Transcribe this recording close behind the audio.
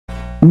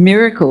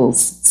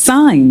Miracles,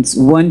 signs,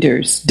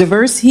 wonders,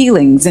 diverse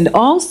healings, and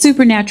all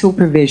supernatural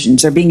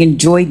provisions are being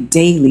enjoyed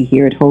daily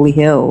here at Holy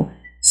Hill.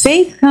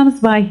 Faith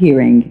comes by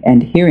hearing,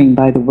 and hearing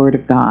by the Word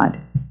of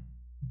God.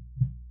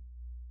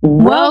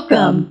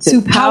 Welcome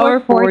to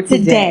Power for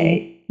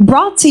Today,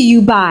 brought to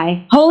you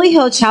by Holy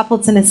Hill Chapel,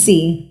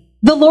 Tennessee.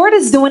 The Lord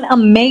is doing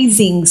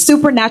amazing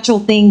supernatural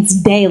things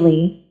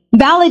daily,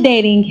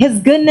 validating His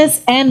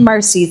goodness and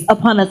mercies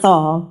upon us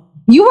all.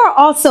 You are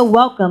also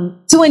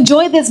welcome to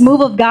enjoy this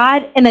move of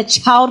God in a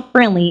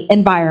child-friendly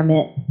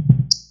environment.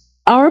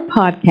 Our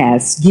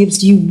podcast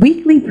gives you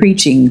weekly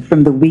preaching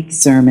from the week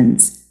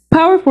sermons.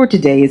 Power for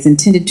Today is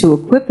intended to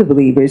equip the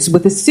believers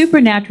with the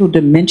supernatural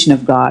dimension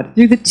of God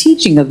through the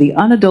teaching of the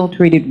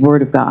unadulterated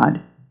Word of God.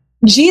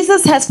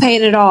 Jesus has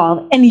paid it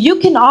all, and you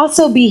can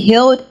also be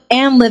healed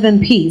and live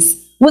in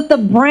peace with a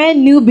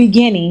brand new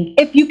beginning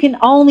if you can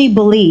only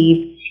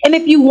believe. And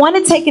if you want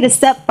to take it a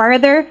step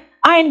further,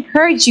 I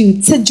encourage you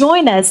to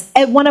join us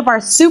at one of our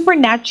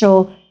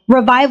Supernatural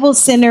Revival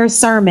Center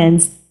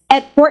sermons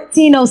at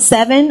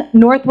 1407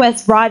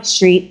 Northwest Broad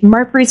Street,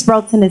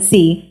 Murfreesboro,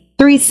 Tennessee,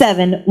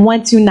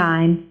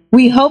 37129.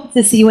 We hope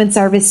to see you in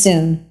service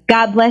soon.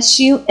 God bless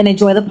you and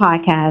enjoy the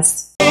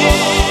podcast.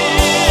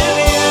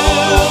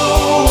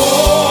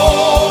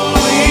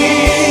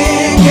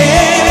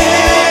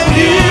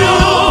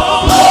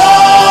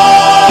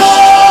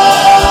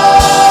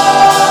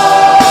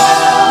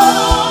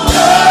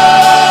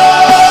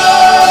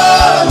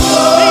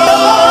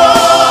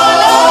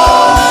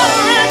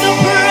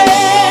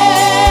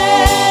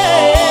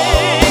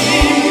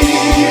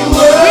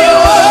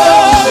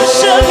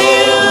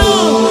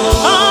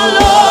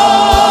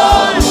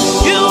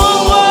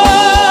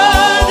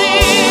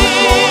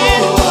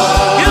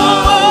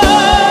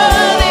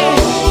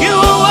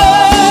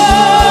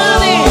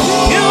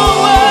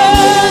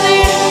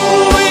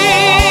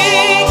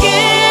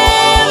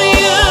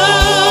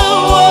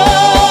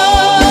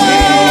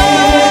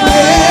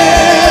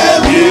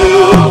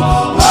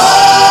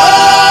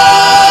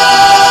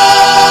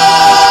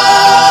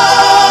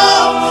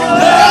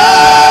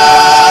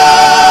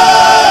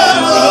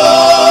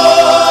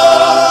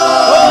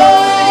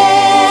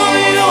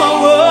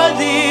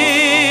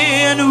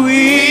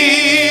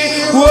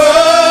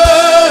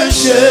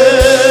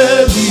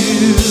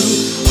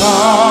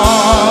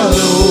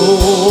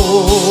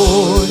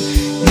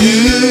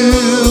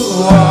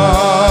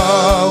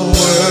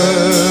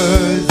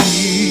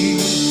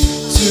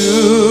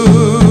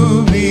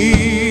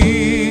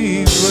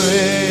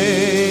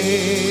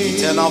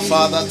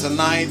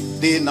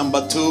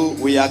 Number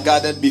 2, we are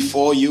gathered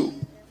before you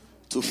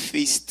to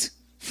feast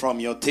from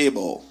your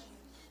table.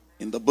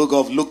 In the book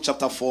of Luke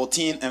chapter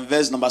 14 and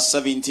verse number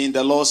 17,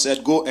 the Lord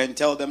said, go and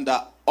tell them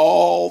that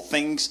all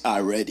things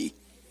are ready.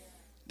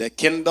 The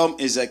kingdom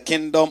is a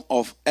kingdom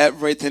of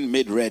everything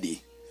made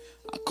ready,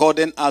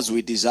 according as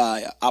we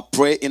desire. I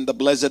pray in the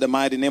blessed and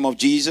mighty name of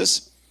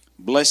Jesus.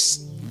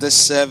 Bless this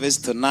service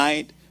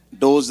tonight.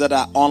 Those that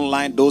are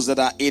online, those that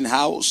are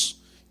in-house.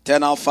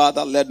 Eternal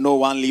Father, let no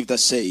one leave the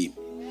same.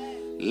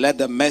 Let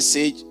the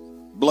message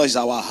bless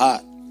our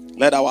heart.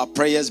 Let our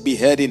prayers be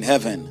heard in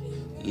heaven.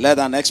 Let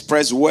an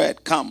express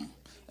word come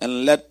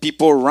and let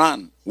people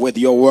run with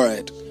your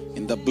word.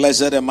 In the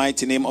blessed and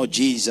mighty name of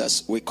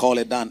Jesus, we call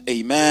it done.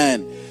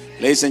 Amen.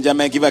 Ladies and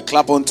gentlemen, give a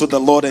clap unto the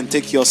Lord and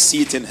take your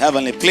seat in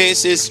heavenly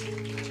places.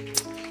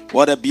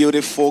 What a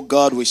beautiful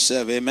God we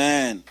serve.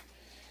 Amen.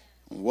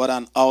 What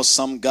an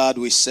awesome God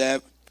we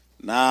serve.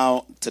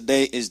 Now,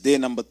 today is day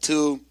number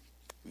 2.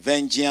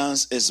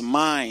 Vengeance is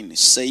mine,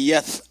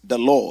 saith the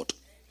Lord.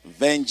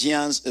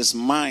 Vengeance is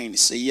mine,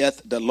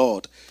 saith the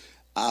Lord.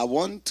 I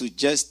want to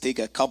just take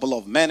a couple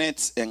of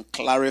minutes and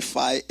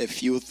clarify a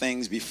few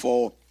things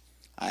before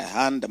I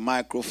hand the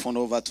microphone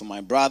over to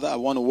my brother. I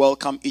want to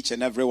welcome each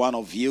and every one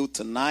of you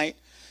tonight.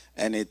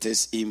 And it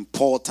is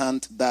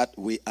important that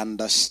we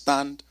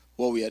understand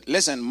what we are.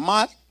 Listen,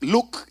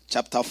 Luke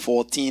chapter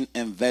 14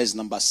 and verse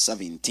number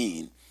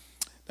 17.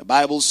 The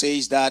Bible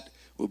says that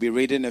we'll be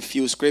reading a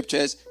few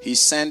scriptures. He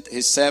sent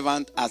his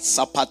servant at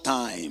supper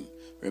time.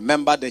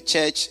 Remember, the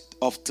church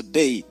of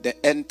today, the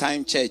end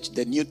time church,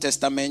 the New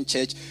Testament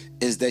church,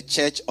 is the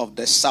church of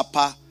the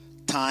supper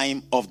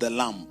time of the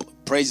Lamb.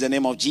 Praise the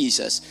name of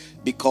Jesus.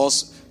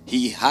 Because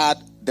he had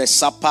the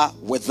supper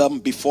with them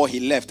before he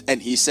left.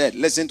 And he said,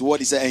 listen to what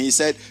he said. And he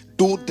said,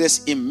 do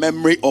this in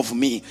memory of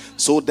me.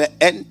 So the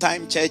end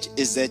time church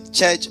is the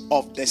church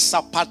of the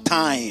supper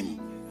time.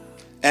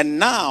 And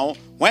now,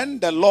 when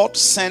the Lord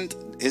sent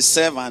his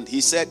servant,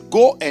 he said,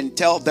 go and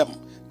tell them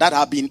that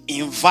have been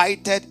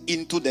invited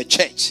into the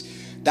church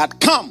that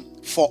come,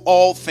 for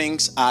all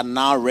things are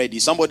now ready.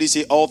 Somebody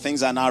say, all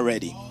things are now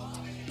ready.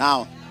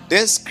 Now,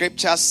 this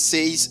scripture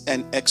says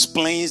and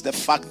explains the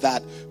fact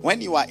that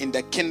when you are in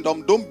the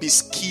kingdom, don't be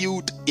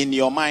skewed in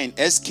your mind.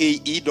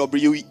 skewed.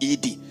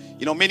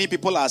 You know, many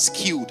people are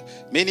skewed.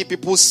 Many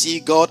people see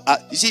God.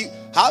 You see,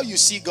 how you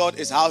see God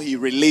is how he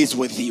relates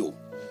with you.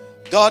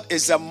 God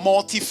is a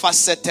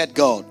multifaceted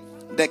God.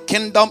 The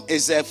kingdom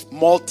is a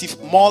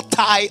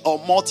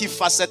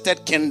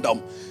multifaceted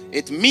kingdom.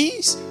 It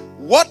means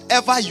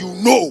whatever you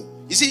know.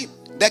 You see,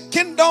 the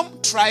kingdom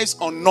thrives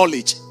on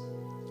knowledge.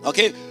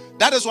 Okay?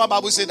 That is why the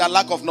Bible says that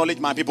lack of knowledge,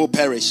 my people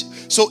perish.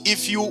 So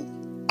if you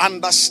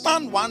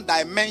understand one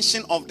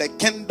dimension of the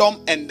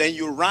kingdom and then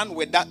you run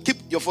with that, keep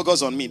your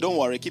focus on me. Don't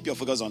worry, keep your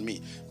focus on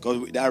me,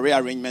 because there are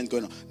rearrangements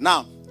going on.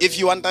 Now, if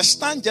you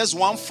understand just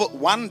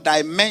one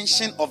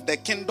dimension of the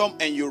kingdom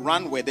and you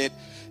run with it,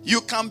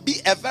 you can be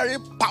a very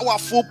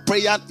powerful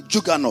prayer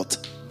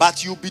juggernaut,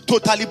 but you'll be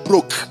totally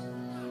broke.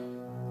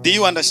 Do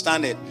you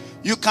understand it?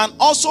 You can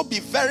also be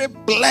very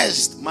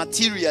blessed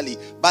materially,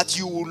 but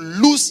you will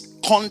lose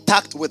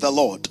contact with the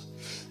Lord.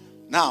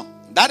 Now,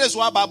 that is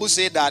why the Bible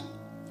says that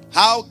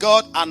how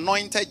God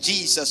anointed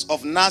Jesus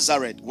of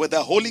Nazareth with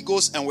the Holy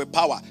Ghost and with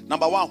power.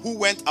 Number one, who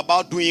went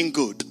about doing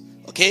good.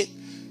 Okay?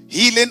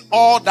 Healing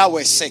all that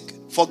were sick,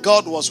 for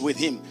God was with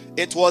him.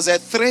 It was a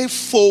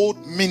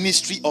threefold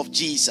ministry of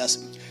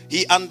Jesus.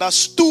 He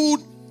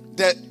understood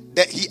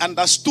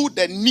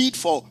the need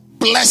for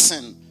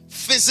blessing,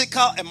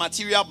 physical and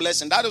material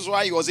blessing. That is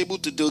why he was able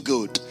to do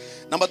good.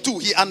 Number two,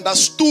 he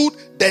understood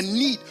the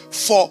need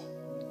for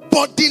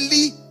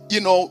bodily,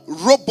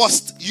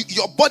 robust.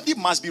 Your body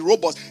must be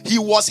robust. He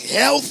was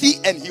healthy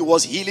and he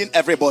was healing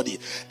everybody.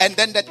 And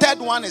then the third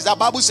one is the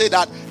Bible said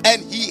that,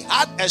 and he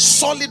had a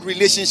solid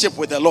relationship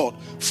with the Lord,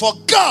 for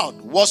God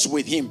was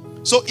with him.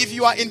 So if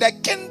you are in the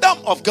kingdom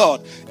of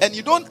God and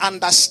you don't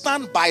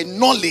understand by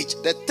knowledge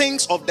the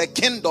things of the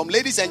kingdom,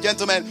 ladies and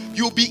gentlemen,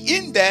 you'll be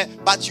in there,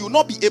 but you'll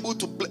not be able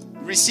to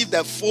receive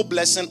the full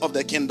blessing of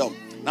the kingdom.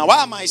 Now,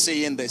 why am I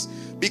saying this?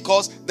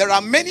 Because there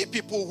are many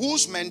people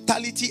whose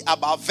mentality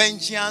about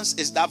vengeance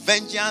is that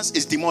vengeance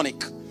is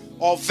demonic,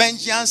 or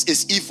vengeance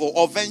is evil,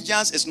 or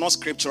vengeance is not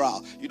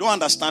scriptural. You don't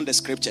understand the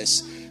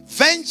scriptures.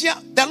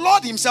 Vengeance, the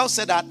Lord himself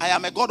said that I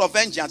am a God of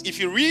vengeance. If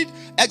you read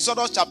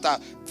Exodus chapter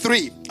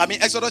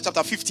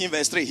 15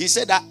 verse 3, he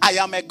said that I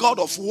am a God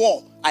of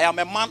war. I am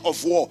a man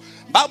of war.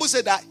 Bible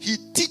said that he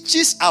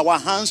teaches our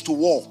hands to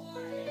war.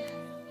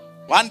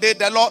 One day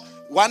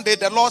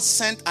the Lord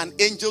sent an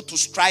angel to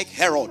strike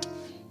Herod.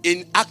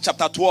 In Acts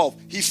chapter 12,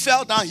 he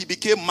fell down, he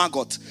became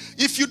maggot.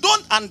 If you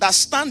don't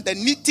understand the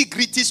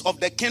nitty-gritties of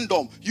the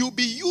kingdom, you'll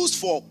be used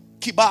for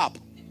kebab.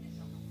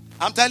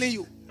 I'm telling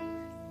you.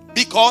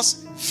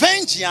 Because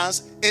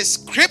vengeance is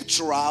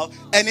scriptural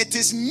and it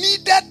is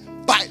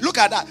needed by, look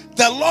at that,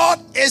 the Lord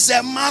is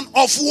a man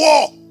of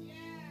war.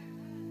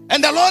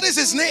 And the Lord is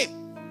his name.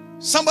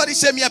 Somebody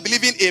say me, I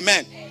believe in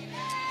amen.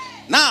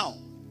 Now,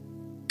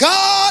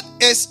 God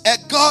is a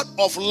God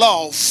of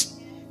love.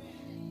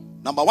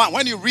 Number one,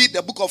 when you read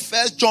the book of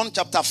 1 John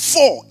chapter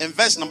 4 and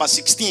verse number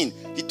 16,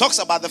 he talks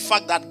about the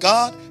fact that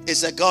God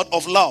is a God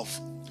of love.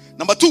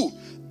 Number two,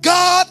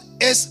 God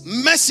is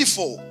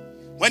merciful.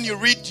 When you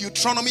read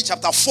Deutronomy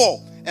chapter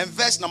 4 and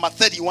verse number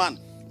 31,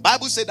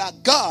 Bible says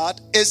that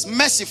God is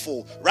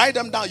merciful. Write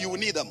them down, you will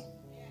need them.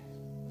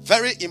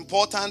 Very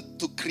important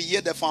to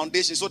create the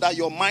foundation so that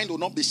your mind will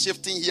not be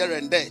shifting here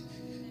and there.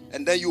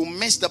 And then you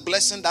miss the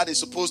blessing that is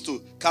supposed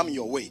to come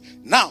your way.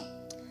 Now,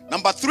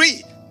 number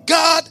three,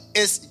 God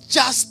is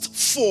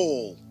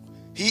justful.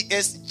 He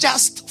is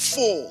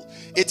justful.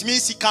 It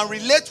means he can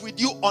relate with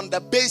you on the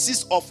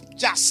basis of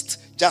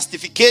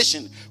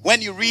justification.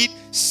 When you read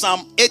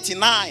Psalm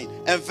 89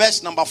 and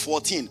verse number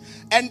 14.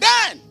 And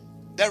then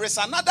there is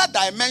another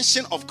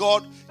dimension of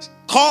God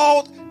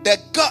called the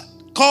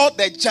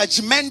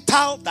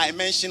judgmental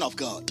dimension of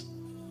God.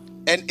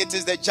 And it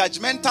is the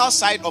judgmental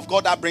side of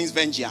God that brings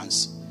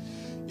vengeance.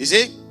 You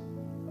see,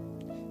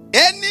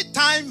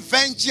 anytime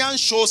vengeance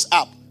shows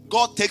up,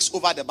 God takes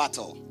over the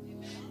battle.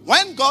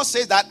 When God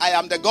says that I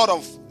am the God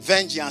of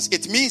vengeance,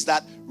 it means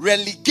that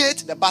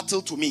relegate the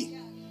battle to me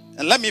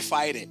and let me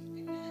fight it.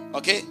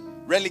 Okay?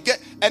 Relegate.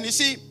 And you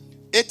see,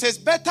 it is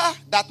better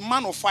that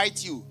man will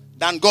fight you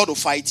than God will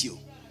fight you.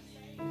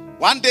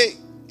 One day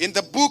in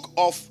the book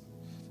of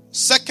 1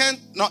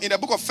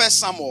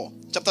 Samuel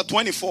chapter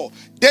 24,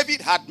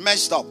 David had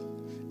messed up.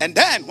 And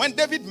then when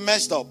David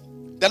messed up,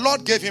 the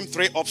Lord gave him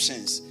three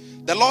options.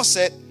 The Lord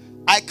said,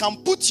 I can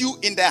put you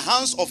in the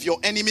hands of your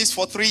enemies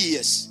for 3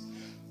 years.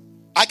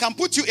 I can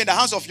put you in the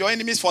hands of your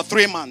enemies for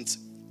 3 months.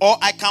 Or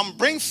I can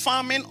bring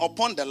famine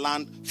upon the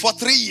land for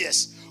 3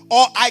 years.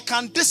 Or I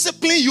can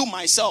discipline you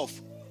myself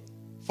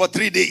for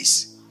 3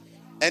 days.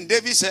 And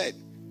David said,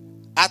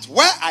 at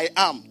where I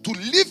am, to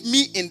leave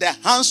me in the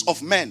hands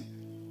of men,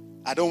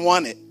 I don't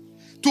want it.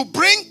 To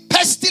bring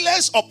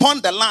pestilence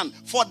upon the land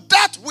for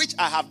that which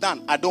I have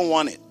done, I don't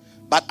want it.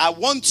 But I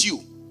want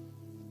you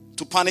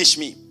to punish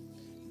me.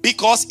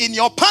 Because in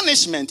your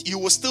punishment, you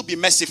will still be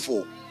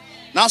merciful.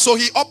 Now, so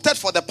he opted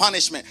for the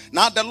punishment.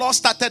 Now the Lord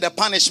started the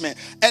punishment.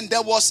 And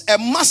there was a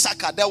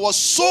massacre. There was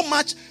so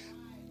much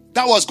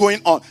that was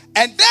going on.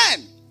 And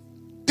then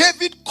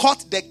David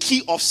caught the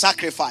key of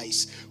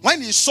sacrifice.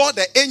 When he saw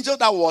the angel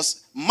that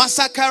was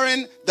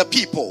massacring the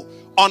people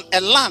on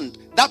a land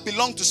that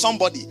belonged to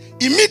somebody,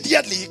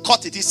 immediately he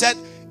caught it. He said,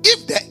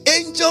 if the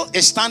angel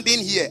is standing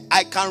here,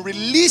 I can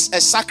release a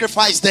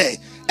sacrifice there.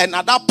 And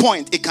at that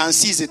point, it can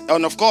seize it.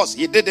 And of course,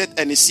 he did it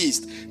and he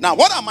seized. Now,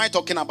 what am I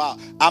talking about?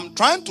 I'm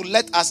trying to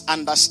let us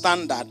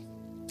understand that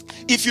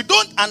if you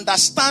don't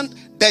understand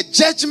the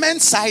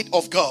judgment side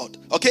of God,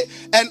 okay?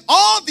 And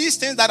all these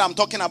things that I'm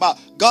talking about,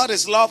 God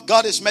is love,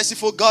 God is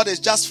merciful, God is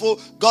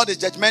justful, God is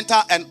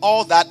judgmental, and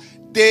all that,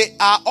 they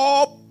are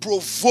all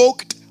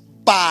provoked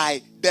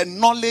by the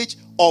knowledge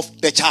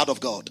of the child of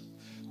God.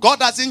 God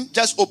doesn't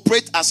just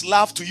operate as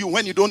love to you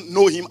when you don't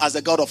know him as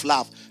a God of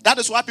love. That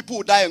is why people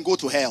will die and go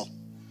to hell.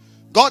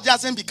 God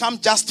doesn't become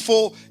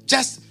justful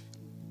just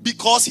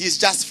because he's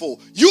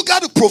justful. You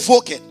got to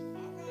provoke it.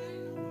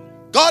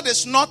 God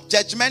is not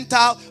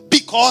judgmental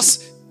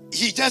because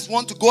he just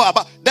wants to go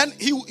about. Then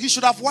he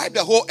should have wiped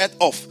the whole earth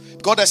off,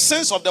 because the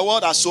sins of the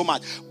world are so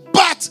much.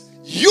 But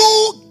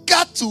you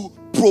got to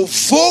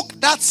provoke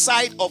that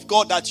side of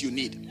God that you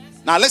need.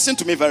 Now listen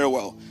to me very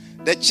well.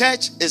 The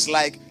church is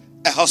like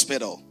a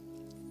hospital.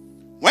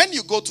 When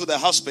you go to the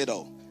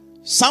hospital,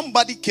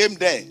 somebody came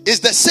there. It's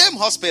the same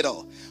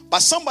hospital,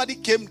 but somebody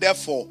came there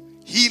for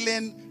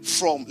healing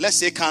from, let's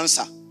say,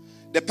 cancer.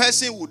 The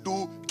person would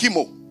do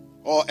chemo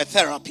or a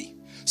therapy.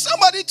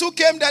 Somebody too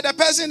came there. The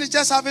person is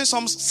just having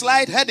some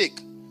slight headache,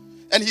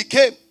 and he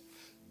came.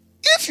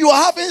 If you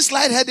are having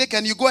slight headache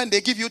and you go and they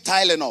give you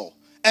Tylenol,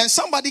 and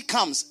somebody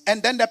comes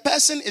and then the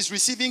person is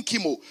receiving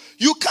chemo,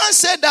 you can't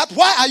say that.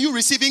 Why are you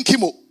receiving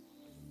chemo?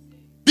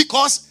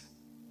 Because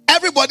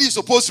everybody is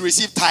supposed to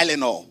receive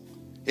Tylenol.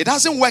 It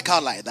doesn't work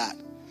out like that.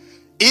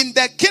 In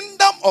the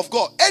kingdom of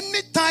God,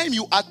 anytime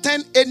you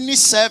attend any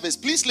service,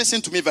 please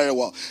listen to me very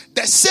well.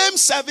 The same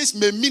service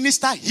may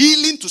minister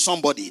healing to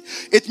somebody.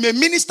 It may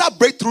minister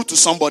breakthrough to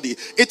somebody.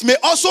 It may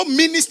also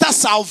minister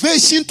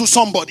salvation to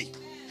somebody.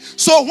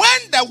 So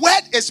when the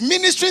word is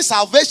ministering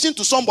salvation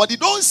to somebody,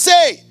 don't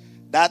say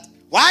that,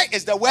 why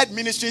is the word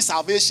ministering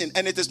salvation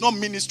and it is not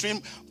ministering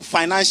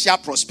financial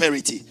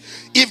prosperity?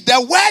 If the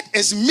word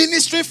is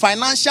ministering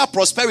financial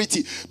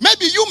prosperity,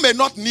 maybe you may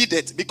not need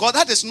it because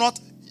that is not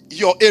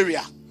your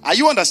area. Are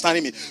you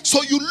understanding me?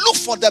 So you look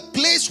for the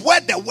place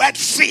where the word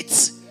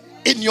fits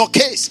in your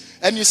case,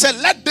 and you say,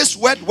 let this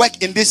word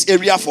work in this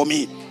area for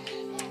me.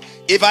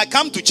 If I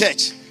come to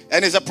church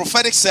and it's a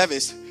prophetic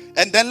service,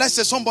 and then let's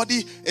say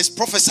somebody is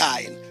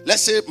prophesying.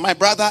 Let's say my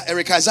brother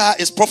Eric Isaiah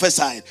is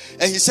prophesying,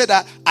 and he said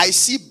that I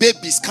see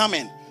babies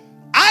coming.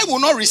 I will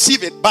not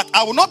receive it, but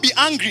I will not be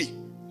angry.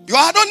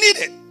 I don't need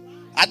it.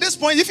 At this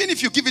point, even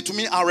if you give it to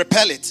me, I'll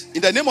repel it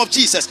in the name of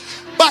Jesus.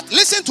 But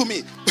listen to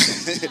me.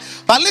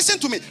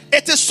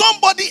 It is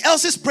somebody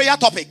else's prayer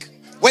topic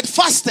with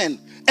fasting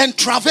and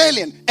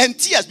travailing and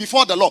tears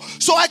before the Lord.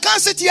 So I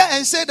can't sit here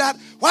and say that.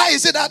 Why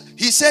is it that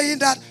he's saying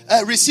that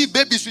receive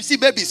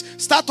babies?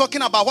 Start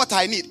talking about what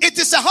I need. It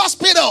is a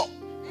hospital.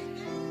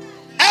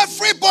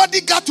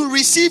 Everybody got to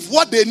receive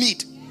what they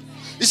need.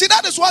 You see,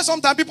 that is why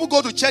sometimes people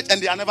go to church and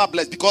they are never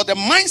blessed, because the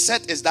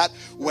mindset is that,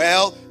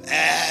 well,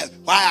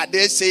 why are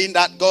they saying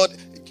that God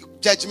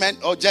judgment?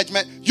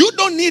 You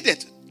don't need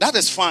it. That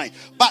is fine.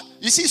 But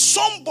you see,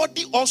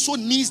 somebody also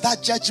needs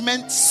that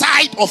judgment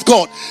side of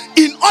God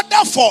in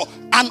order for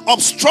an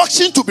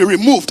obstruction to be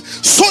removed,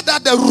 so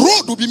that the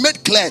road will be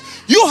made clear.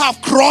 You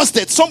have crossed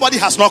it. Somebody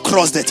has not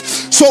crossed it.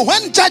 So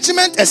when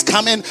judgment is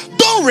coming,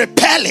 don't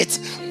repel it,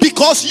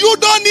 because you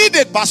don't need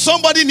it, but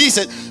somebody needs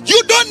it.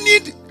 You don't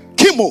need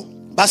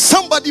chemo, but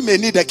somebody may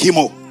need a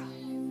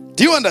chemo.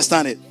 Do you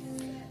understand it?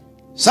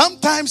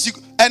 Sometimes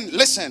and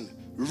listen,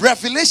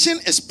 revelation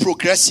is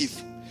progressive.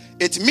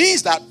 It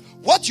means that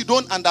what you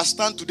don't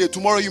understand today,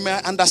 tomorrow you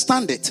may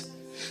understand it.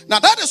 Now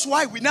that is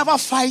why we never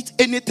fight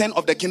anything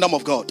of the kingdom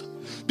of God,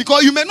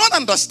 because you may not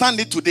understand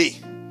it today.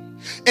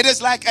 It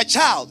is like a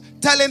child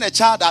telling a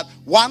child that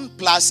 1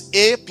 plus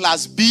A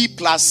plus B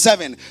plus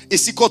 7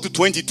 is equal to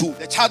 22.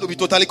 The child will be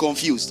totally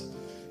confused.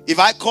 If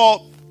I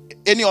call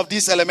any of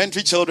these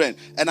elementary children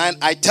and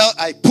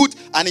I put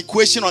an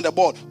equation on the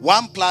board,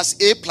 1 plus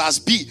A plus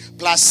B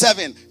plus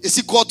 7 is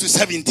equal to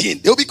 17,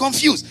 they'll be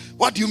confused.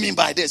 What do you mean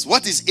by this?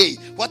 What is A?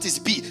 What is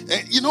B?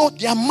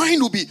 Their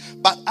mind will be.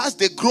 But as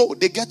they grow,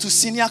 they get to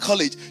senior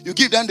college, you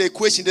give them the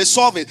equation, they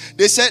solve it.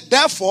 They say,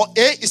 therefore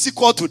A is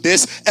equal to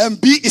this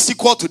and B is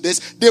equal to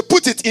this. They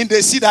put it in,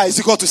 they see that it's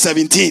equal to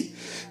 17.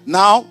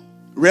 Now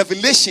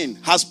revelation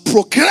has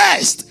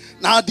progressed.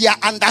 Now they are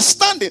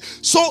understanding.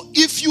 So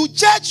if you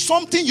judge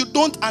something you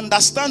don't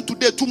understand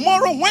today,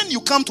 tomorrow when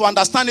you come to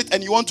understand it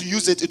and you want to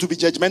use it, it will be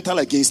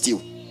judgmental against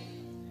you.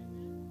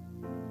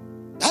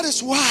 That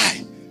is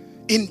why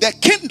in the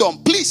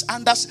kingdom, please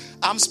understand,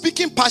 I'm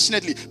speaking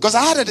passionately because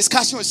I had a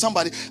discussion with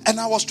somebody and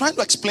I was trying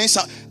to explain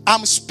something.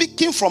 I'm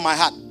speaking from my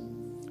heart.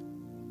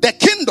 The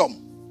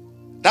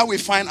kingdom that we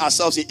find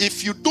ourselves in,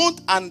 if you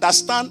don't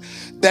understand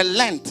the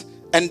length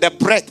and the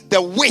breadth,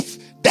 the width,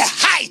 the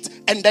height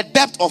and the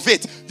depth of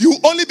it, you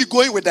only be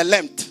going with the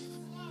length.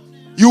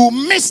 You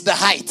miss the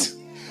height,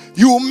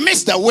 you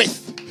miss the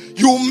width,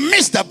 you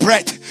miss the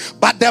breadth,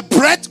 but the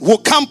breadth will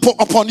come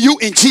upon you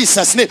in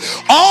Jesus' name.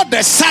 All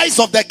the size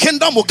of the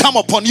kingdom will come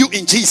upon you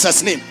in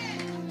Jesus' name.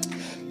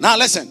 Now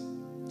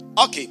listen,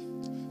 okay,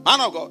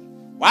 man of God,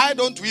 why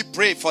don't we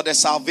pray for the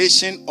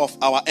salvation of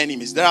our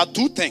enemies? There are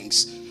two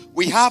things.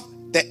 We have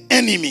the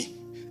enemy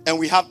and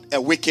we have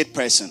a wicked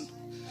person.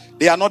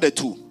 They are not the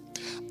two.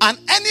 An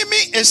enemy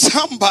is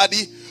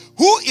somebody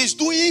who is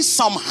doing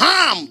some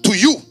harm to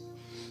you,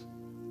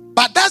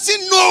 but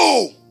doesn't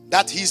know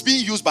that he's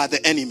being used by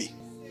the enemy.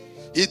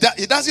 He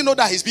doesn't know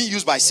that he's being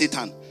used by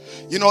Satan.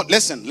 You know,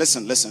 listen.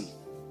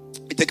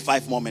 It take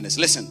 5 more minutes.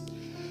 Listen.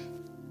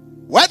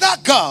 Whether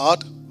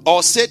God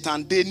or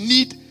Satan, they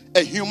need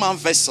a human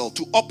vessel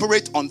to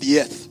operate on the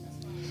earth.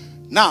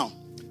 Now,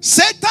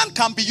 Satan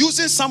can be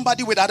using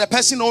somebody without the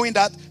person knowing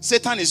that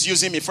Satan is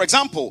using me. For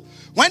example,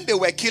 when they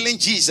were killing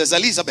Jesus,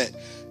 Elizabeth,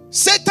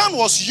 Satan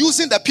was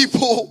using the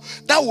people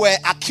that were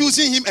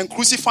accusing him and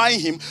crucifying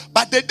him,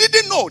 but they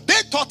didn't know.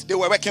 They thought they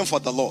were working for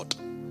the Lord.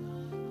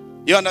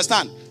 You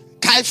understand?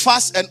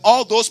 Caiaphas and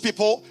all those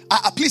people,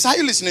 please, are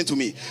you listening to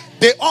me?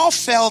 They all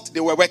felt they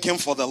were working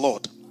for the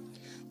Lord.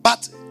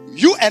 But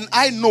you and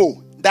I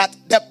know that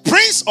the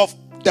prince of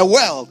the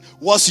world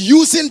was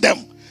using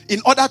them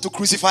in order to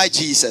crucify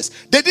Jesus.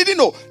 They didn't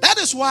know. That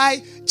is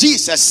why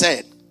Jesus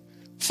said,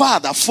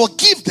 Father,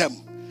 forgive them,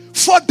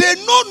 for they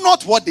know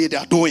not what they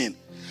are doing.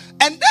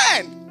 And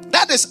then,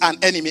 that is an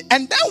enemy.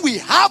 And then we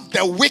have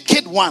the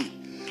wicked one.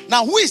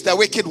 Now, who is the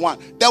wicked one?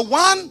 The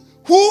one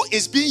who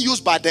is being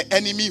used by the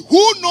enemy,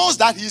 who knows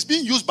that he's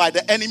being used by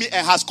the enemy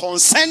and has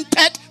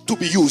consented to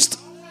be used.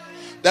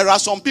 There are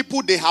some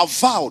people, they have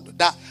vowed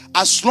that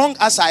as long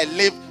as I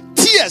live,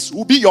 tears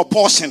will be your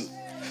portion.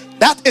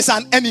 That is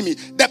an enemy.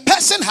 The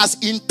person has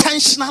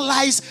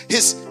intentionalized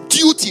his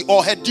duty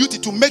or her duty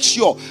to make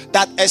sure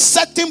that a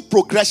certain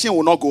progression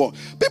will not go on.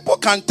 People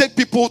can take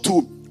people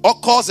to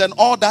occurs and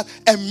all that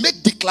and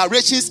make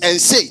declarations and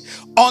say,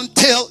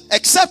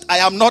 except I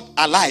am not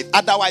alive,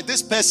 otherwise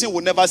this person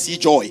will never see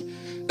joy.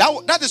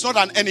 That is not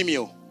an enemy.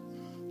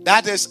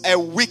 That is a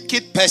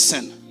wicked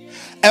person.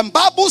 And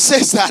Bible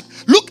says that,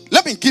 look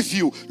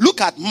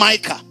at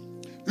Micah.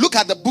 Look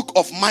at the book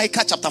of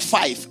Micah chapter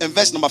 5 and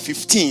verse number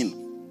 15.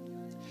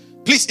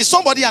 Please, is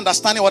somebody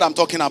understanding what I'm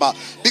talking about?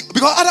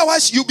 Because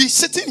otherwise you'll be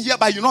sitting here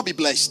but you'll not be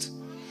blessed.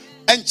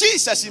 And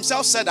Jesus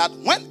himself said that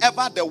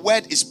whenever the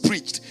word is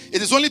preached,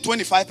 it is only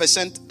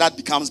 25% that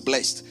becomes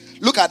blessed.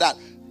 Look at that.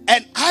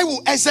 And I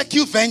will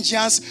execute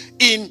vengeance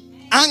in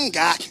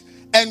anger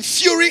and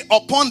fury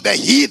upon the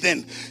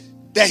heathen.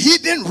 The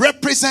heathen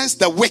represents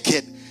the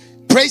wicked.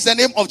 Praise the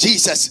name of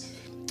Jesus.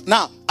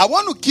 Now, I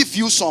want to give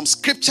you some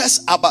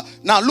scriptures about.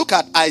 Now, look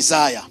at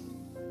Isaiah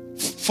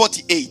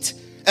 48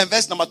 and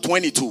verse number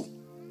 22.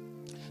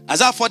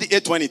 Isaiah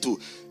 48, 22.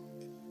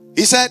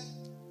 He said,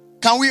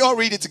 can we all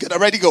read it together?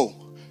 Ready, go.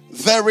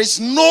 There is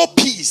no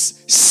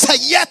peace,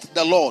 saith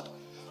the Lord,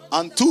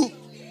 unto,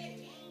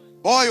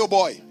 boy, oh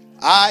boy,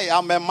 I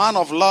am a man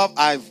of love.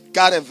 I've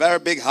got a very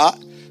big heart.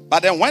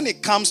 But then when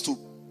it comes to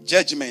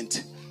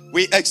judgment,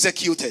 we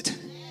execute it.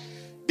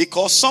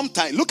 Because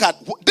sometimes, look at,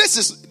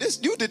 this.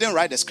 You didn't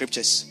write the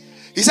scriptures.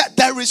 He said,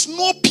 there is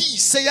no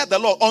peace, saith the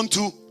Lord,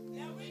 unto.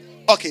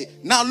 Okay,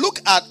 now look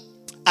at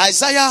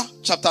Isaiah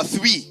chapter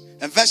 3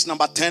 and verse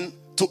number 10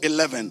 to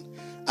 11.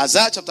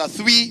 Isaiah chapter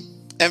 3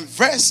 and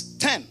verse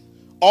 10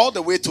 all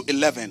the way to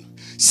 11.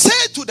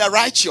 Say to the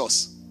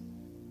righteous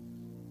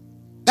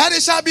that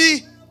it shall be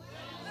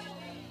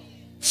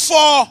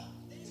for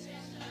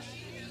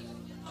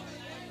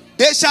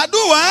they shall do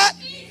what?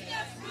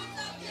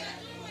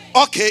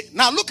 Okay,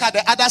 now look at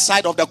the other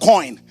side of the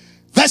coin.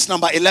 Verse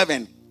number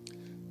 11.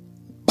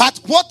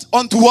 But what?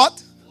 Unto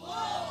what?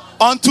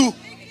 Unto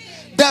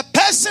the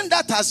person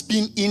that has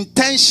been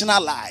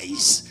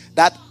intentionalized,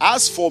 that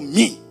as for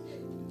me,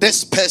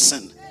 this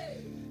person,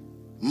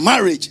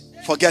 marriage,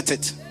 forget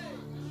it.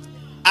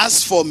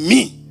 As for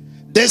me,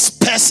 this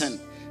person,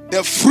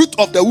 the fruit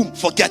of the womb,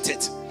 forget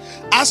it.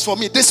 As for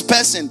me, this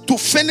person, to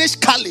finish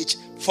college,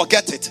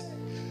 forget it.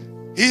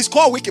 He is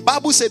called wicked.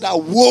 Bible said that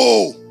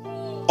woe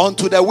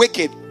unto the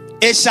wicked,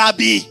 it shall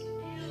be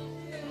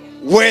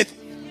with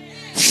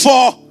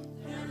for.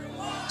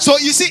 So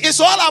you see, it's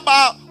all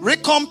about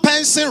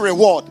recompensing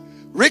reward.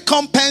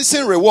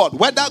 Recompensing reward,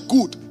 whether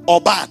good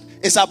or bad.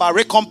 It's about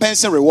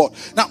recompensing reward.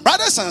 Now,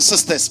 brothers and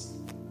sisters,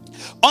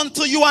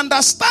 until you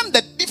understand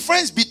the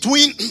difference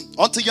between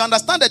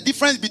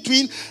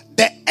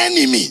the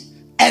enemy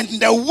and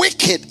the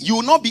wicked, you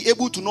will not be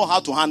able to know how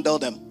to handle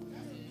them.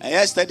 And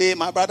yesterday,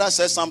 my brother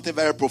said something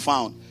very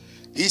profound.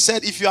 He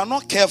said, if you are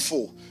not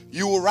careful,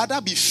 you will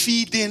rather be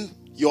feeding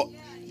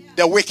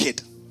the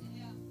wicked.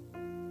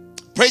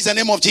 Praise the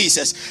name of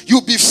Jesus.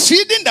 You'll be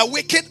feeding the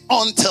wicked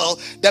until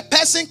the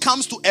person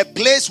comes to a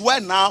place where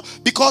now,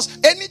 because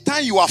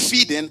anytime you are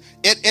feeding,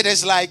 it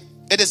is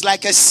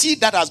like a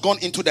seed that has gone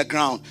into the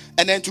ground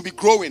and then to be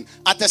growing.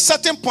 At a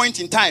certain point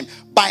in time,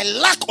 by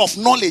lack of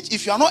knowledge,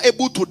 if you are not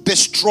able to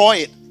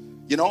destroy it,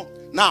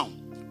 Now,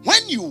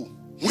 when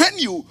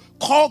you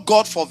call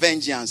God for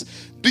vengeance,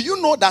 do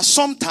you know that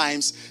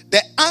sometimes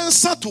the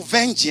answer to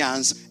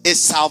vengeance is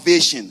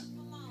salvation?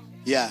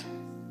 Yeah.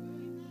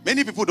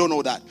 Many people don't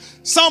know that.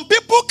 Some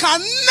people can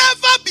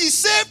never be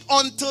saved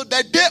until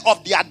the day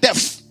of their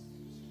death.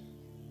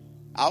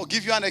 I'll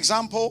give you an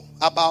example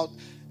about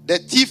the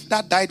thief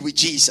that died with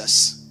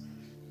Jesus.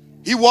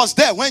 He was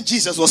there when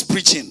Jesus was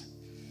preaching.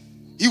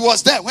 He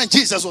was there when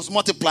Jesus was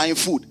multiplying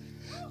food.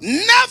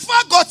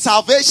 Never got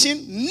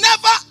salvation,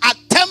 never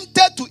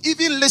attempted to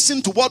even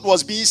listen to what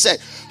was being said.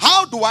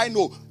 How do I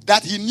know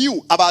that he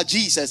knew about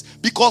Jesus?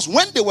 Because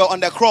when they were on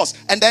the cross,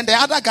 and then the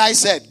other guy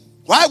said,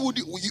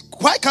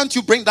 why can't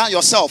you bring down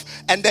yourself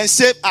and then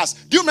save us?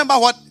 Do you remember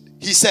what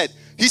he said?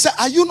 He said,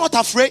 are you not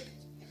afraid?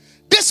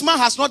 This man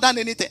has not done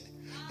anything.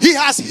 He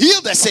has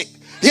healed the sick.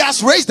 He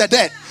has raised the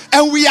dead.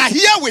 And we are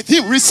here with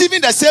him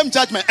receiving the same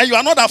judgment, and you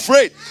are not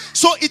afraid.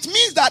 So it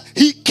means that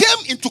he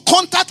came into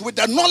contact with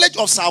the knowledge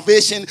of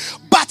salvation,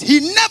 but he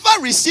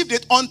never received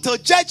it until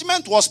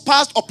judgment was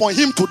passed upon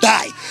him to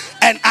die.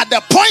 And at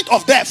the point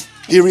of death,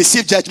 he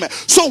received judgment.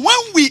 So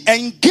when we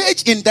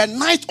engage in the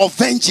night of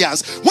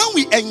vengeance, when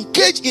we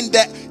engage in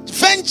the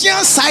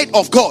vengeance side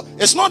of God,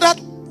 it's not that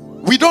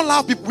we don't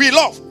love people, we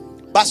love.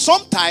 But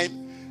sometimes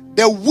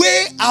the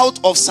way out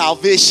of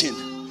salvation,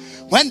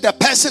 when the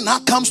person now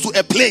comes to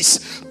a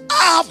place,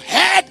 I've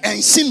heard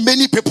and seen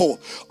many people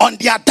on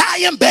their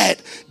dying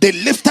bed, they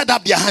lifted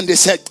up their hand, they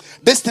said,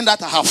 this thing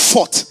that I have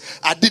fought,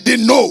 I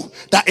didn't know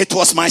that it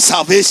was my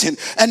salvation.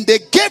 And they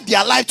gave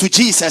their life to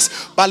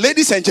Jesus. But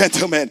ladies and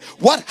gentlemen,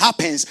 what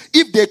happens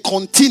if they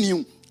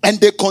continue and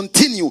they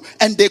continue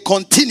and they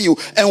continue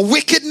and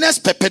wickedness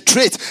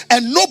perpetrates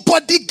and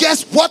nobody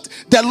gets what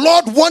the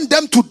Lord wants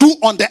them to do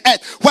on the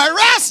earth?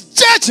 Whereas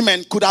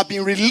judgment could have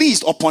been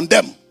released upon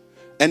them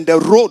and the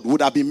road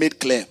would have been made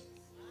clear.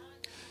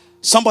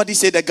 Somebody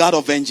say the God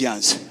of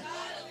vengeance.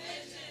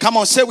 Come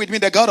on, say with me,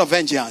 the God of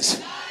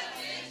vengeance.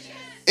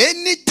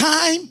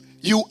 Anytime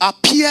you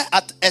appear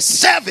at a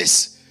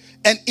service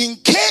and in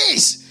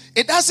case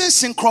it doesn't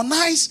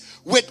synchronize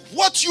with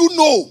what you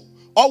know,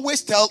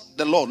 always tell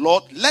the Lord,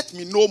 Lord, let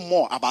me know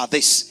more about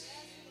this.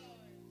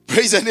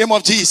 Praise the name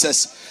of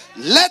Jesus.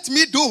 Let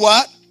me do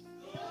what?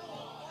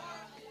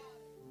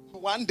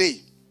 One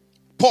day,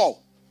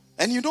 Paul,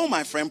 and you know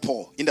my friend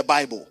Paul in the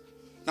Bible.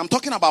 I'm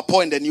talking about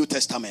Paul in the New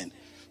Testament.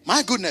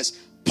 My goodness,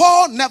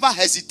 Paul never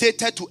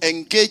hesitated to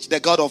engage the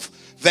God of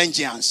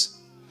vengeance.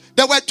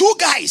 There were two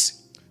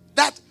guys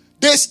that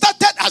they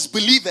started as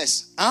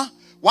believers.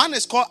 One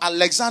is called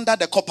Alexander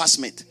the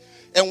coppersmith,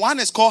 and one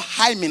is called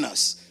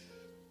Hymenaeus.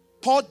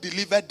 Paul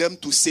delivered them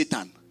to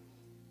Satan.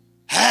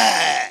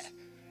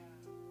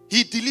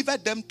 He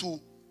delivered them to,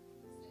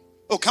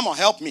 oh, come on,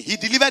 help me. He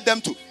delivered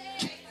them to,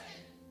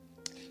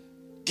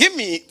 give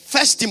me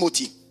 1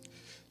 Timothy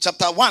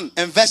chapter 1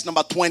 and verse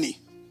number 20.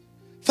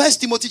 1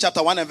 Timothy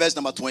chapter 1 and verse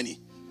number 20.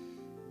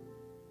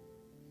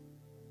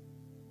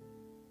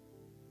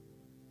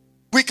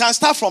 We can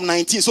start from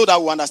 19 so that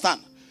we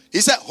understand.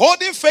 He said,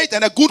 holding faith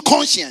and a good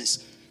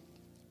conscience,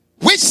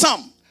 which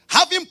some,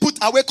 having put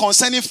away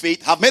concerning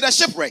faith, have made a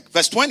shipwreck.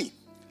 Verse 20.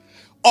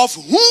 Of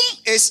whom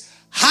is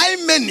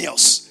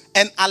Hymenaeus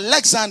and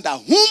Alexander,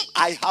 whom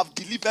I have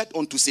delivered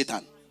unto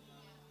Satan,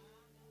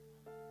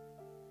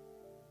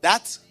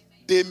 that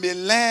they may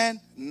learn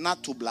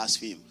not to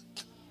blaspheme.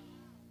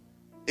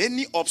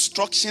 Any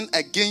obstruction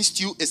against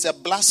you is a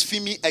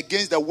blasphemy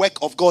against the work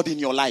of God in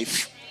your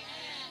life.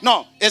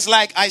 No, it's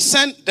like I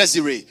sent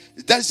Desiree,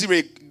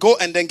 go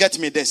and then get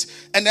me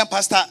this. And then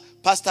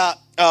Pastor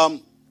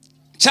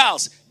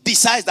Charles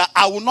decides that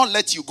I will not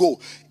let you go.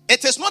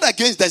 It is not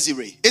against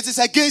Desiree. It is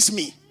against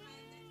me.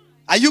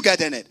 Are you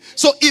getting it?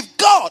 So if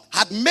God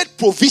had made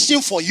provision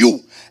for you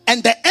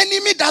and the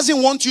enemy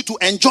doesn't want you to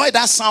enjoy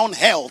that sound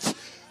health,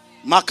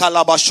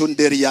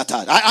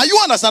 are you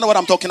understanding what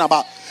I'm talking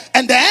about?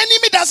 And the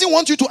enemy doesn't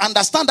want you to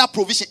understand that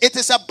provision. It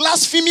is a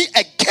blasphemy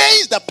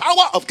against the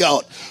power of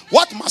God.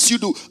 What must you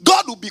do?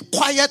 God will be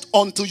quiet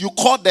until you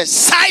call the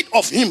side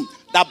of him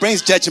that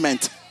brings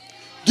judgment.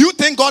 Do you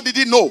think God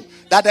didn't know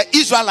that the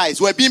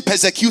Israelites were being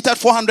persecuted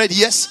 400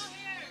 years?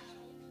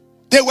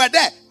 They were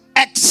there,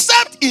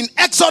 except in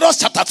Exodus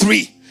chapter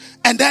 3.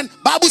 And then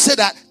Bible said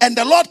that, and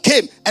the Lord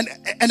came, and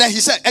then he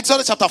said,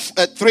 Exodus chapter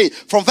 3,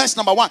 from verse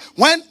number 1,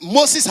 when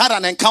Moses had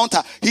an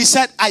encounter, he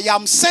said, I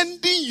am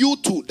sending you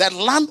to the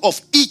land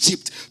of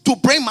Egypt to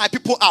bring my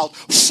people out,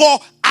 for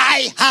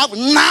I have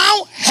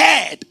now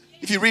heard.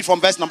 If you read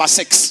from verse number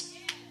 6,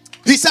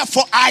 he said,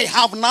 for I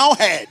have now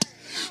heard.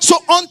 So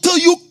until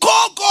you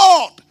call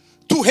God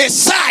to his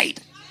side,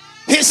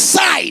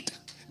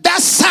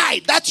 that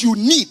side that you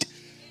need.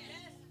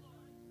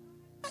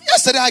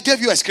 Yesterday I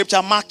gave you a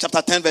scripture, Mark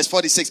chapter 10 verse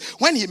 46.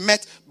 When he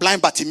met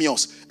blind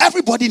Bartimaeus,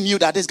 everybody knew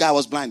that this guy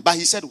was blind. But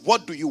he said,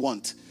 what do you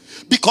want?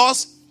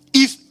 Because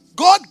if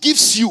God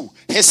gives you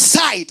his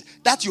side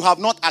that you have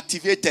not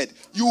activated,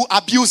 you will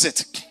abuse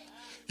it.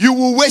 You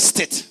will waste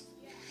it.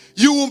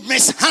 You will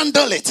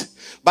mishandle it.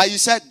 But you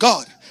said,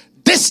 God,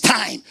 this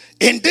time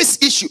in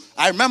this issue,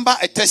 I remember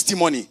a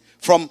testimony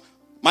from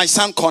my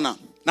son Connor.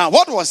 Now,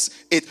 what was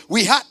it?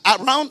 We had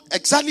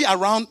exactly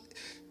around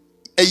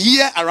a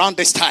year around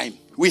this time,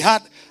 we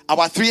had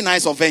our 3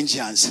 nights of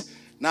vengeance.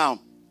 Now,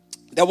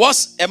 there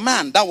was a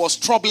man that was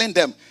troubling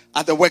them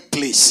at the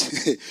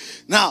workplace.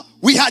 Now,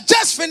 we had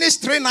just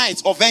finished 3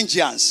 nights of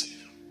vengeance.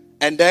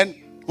 And then,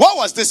 what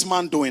was this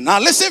man doing? Now,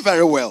 listen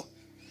very well.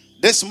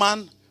 This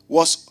man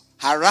was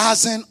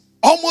harassing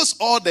almost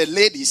all the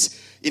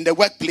ladies in the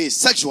workplace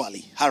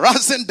sexually.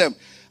 Harassing them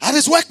at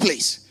his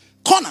workplace.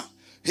 Connor,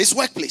 his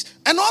workplace.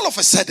 And all of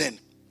a sudden,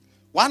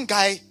 One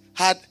guy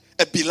had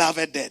a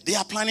beloved there. They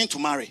are planning to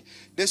marry.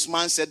 This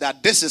man said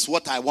that this is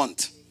what I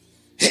want.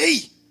 Hey!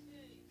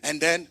 And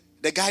then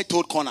the guy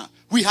told Connor,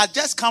 we had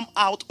just come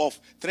out of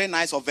 3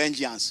 nights of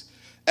vengeance.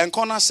 And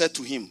Connor said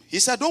to him, he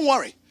said, don't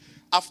worry.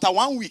 After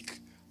 1 week,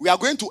 we are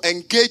going to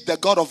engage the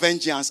God of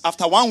vengeance.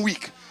 After 1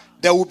 week,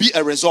 there will be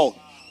a result.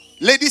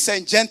 Ladies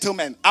and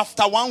gentlemen,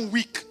 after 1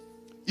 week,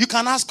 you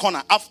can ask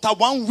Connor, after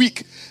 1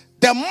 week,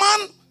 the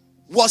man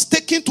was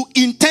taken to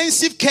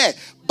intensive care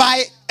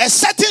by a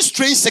certain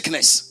strange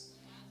sickness.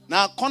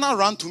 Now, Connor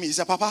ran to me. He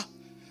said, Papa,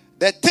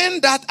 the thing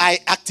that I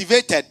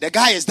activated, the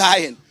guy is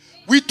dying.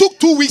 We took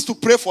 2 weeks to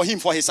pray for him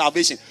for his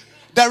salvation.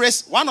 There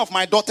is one of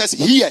my daughters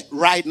here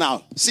right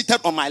now, seated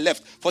on my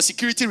left. For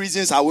security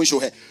reasons, I won't show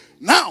her.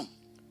 Now,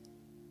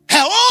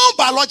 her own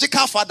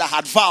biological father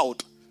had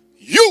vowed,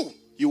 you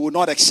will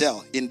not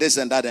excel in this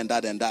and that and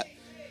that and that.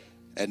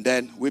 And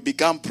then we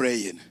began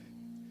praying.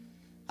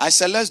 I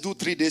said, let's do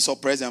 3 days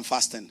of prayer and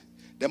fasting.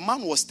 The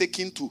man was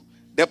taken to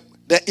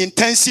the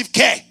intensive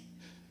care.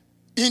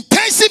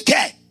 Intensive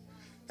care.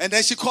 And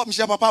then she called me,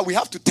 she said, Papa, we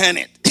have to turn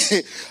it.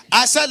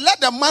 I said,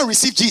 let the man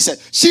receive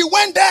Jesus. She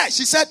went there.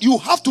 She said, you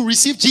have to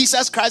receive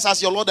Jesus Christ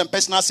as your Lord and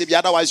personal Savior.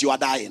 Otherwise, you are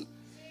dying.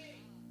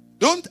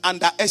 Don't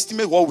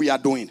underestimate what we are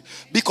doing.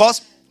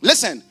 Because,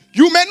 listen,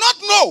 you may not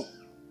know,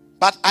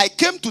 but I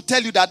came to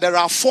tell you that there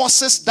are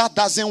forces that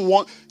doesn't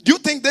want. Do you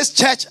think this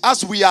church,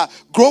 as we are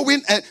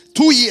growing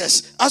 2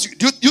 years,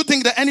 do you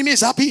think the enemy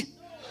is happy?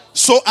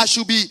 So I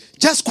should be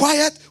just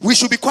quiet? We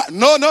should be quiet?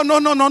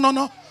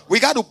 No. We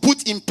got to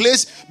put in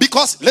place,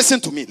 because listen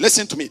to me.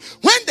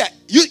 When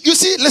you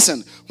see,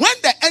 listen, when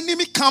the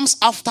enemy comes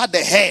after the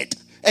head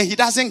and he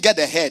doesn't get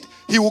the head,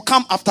 he will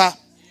come after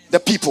the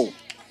people.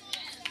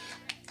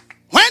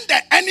 When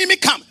the enemy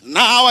comes,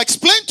 now I'll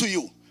explain to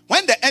you.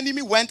 When the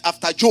enemy went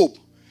after Job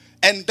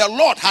and the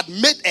Lord had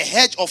made a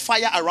hedge of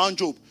fire around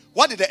Job,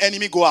 what did the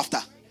enemy go after?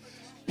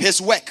 His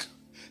work,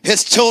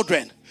 his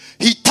children.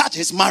 He touched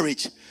his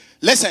marriage.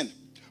 Listen,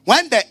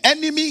 when the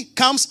enemy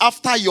comes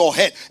after your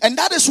head, and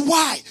that is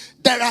why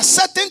there are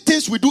certain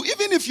things we do,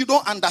 even if you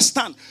don't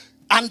understand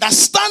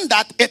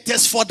that it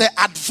is for the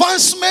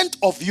advancement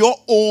of your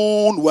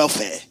own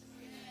welfare.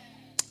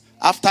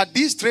 After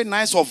these 3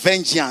 nights of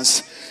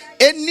vengeance,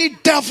 any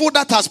devil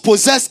that has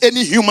possessed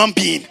any human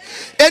being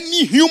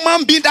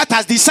that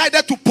has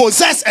decided to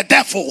possess a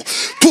devil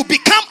to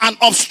become an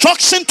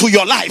obstruction to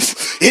your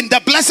life, in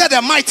the blessed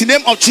and mighty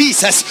name of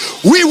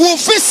Jesus, we will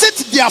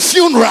visit their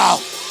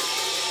funeral.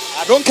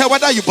 I don't care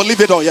whether you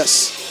believe it or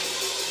yes.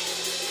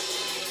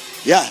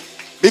 Yeah.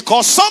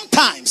 Because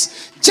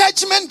sometimes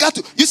judgment got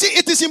to. You see,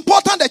 it is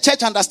important the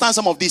church understands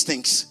some of these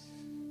things.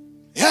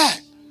 Yeah.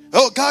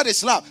 Oh, God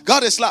is love.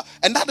 God is love.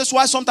 And that is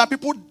why sometimes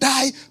people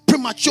die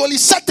prematurely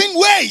certain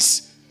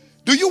ways.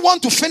 Do you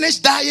want to finish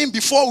dying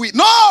before we?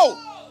 No.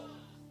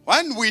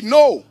 When we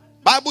know.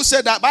 Bible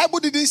said that. Bible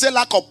didn't say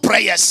lack of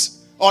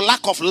prayers or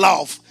lack of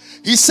love.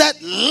 He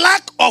said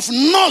lack of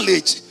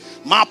knowledge.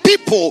 My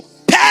people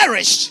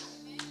perished.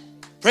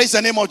 Praise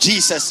the name of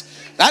Jesus.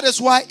 That is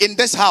why in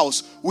this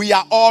house, we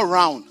are all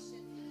round.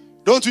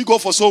 Don't we go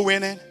for soul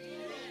winning?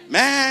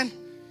 Man,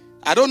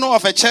 I don't know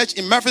of a church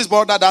in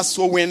Murfreesboro that does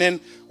soul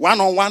winning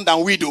one-on-one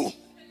than we do.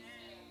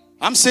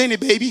 I'm saying it,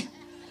 baby.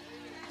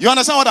 You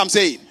understand what I'm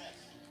saying?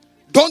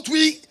 Don't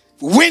we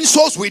win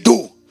souls? We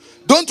do.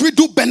 Don't we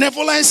do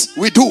benevolence?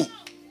 We do.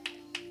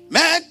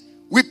 Man,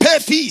 we pay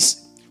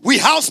fees. We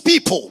house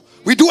people.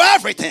 We do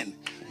everything.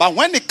 But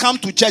when it comes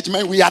to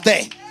judgment, we are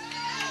there.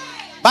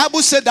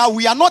 Bible said that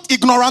we are not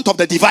ignorant of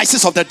the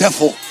devices of the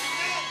devil.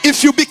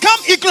 If you become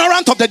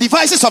ignorant of the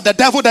devices of the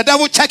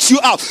devil checks you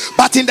out.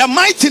 But in the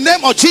mighty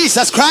name of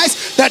Jesus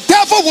Christ, the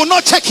devil will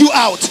not check you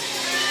out.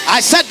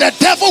 I said the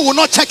devil will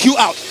not check you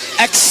out.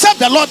 Except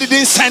the Lord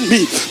didn't send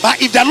me. But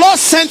if the Lord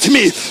sent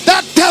me,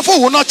 that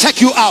devil will not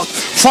check you out.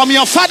 From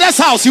your father's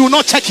house, he will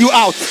not check you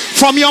out.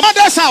 From your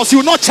mother's house, he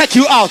will not check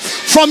you out.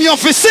 From your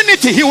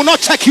vicinity, he will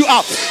not check you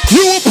out.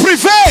 You will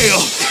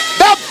prevail.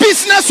 That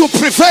business will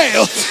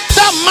prevail.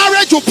 That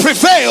marriage will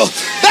prevail.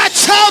 That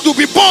child will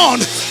be born.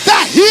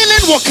 That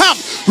healing will come.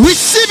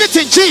 Receive it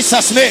in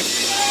Jesus' name.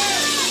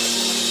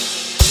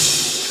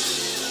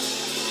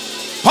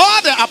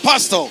 Paul the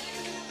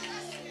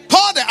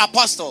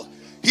apostle,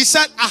 he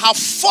said, I have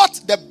fought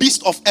the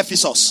beast of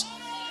Ephesus.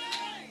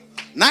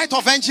 Night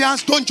of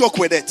vengeance, don't joke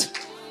with it.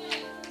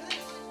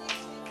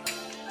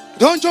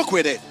 Don't joke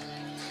with it.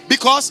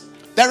 Because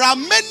there are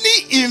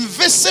many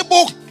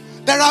invisible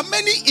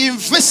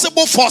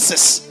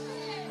forces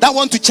that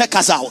want to check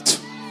us out.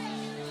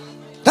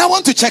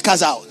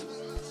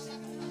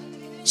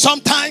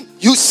 Sometimes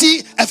you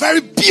see a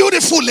very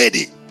beautiful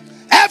lady.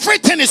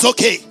 Everything is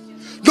okay.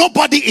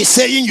 Nobody is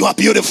saying you are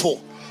beautiful.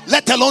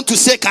 Let alone to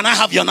say, can I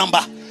have your number?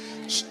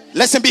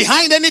 Listen,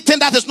 behind anything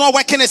that is not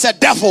working is a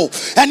devil.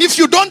 And if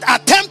you don't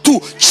attempt to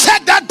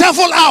check that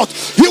devil out,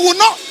 you will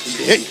not.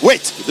 Hey,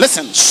 wait,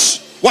 listen,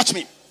 watch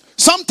me.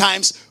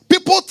 Sometimes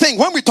people think,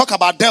 when we talk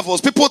about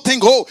devils, people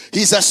think, oh,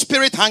 he's a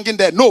spirit hanging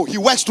there. No, he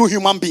works through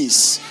human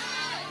beings.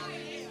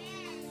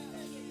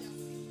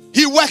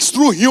 He works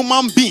through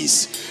human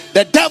beings.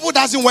 The devil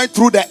doesn't work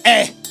through the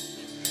air.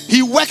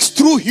 He works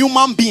through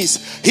human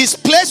beings. His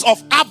place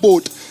of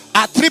abode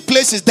are three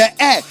places: the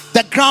air,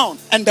 the ground,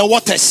 and the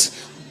waters.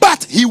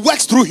 But he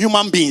works through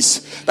human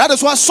beings. That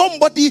is why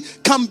somebody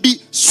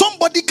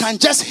can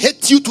just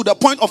hate you to the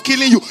point of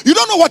killing you. You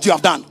don't know what you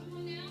have done.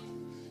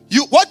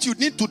 What you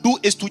need to do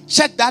is to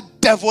check that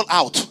devil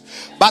out.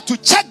 But to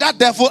check that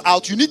devil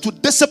out, you need to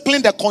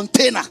discipline the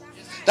container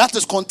that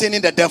is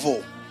containing the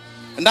devil.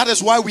 And that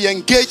is why we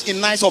engage in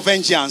nights of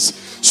vengeance.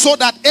 So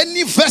that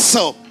any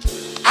vessel,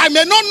 I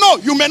may not know,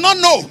 you may not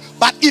know,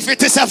 but if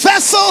it is a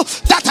vessel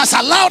that has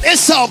allowed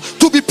itself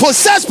to be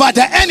possessed by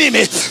the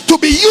enemy, to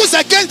be used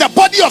against the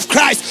body of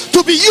Christ,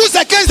 to be used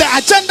against the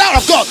agenda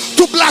of God,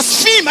 to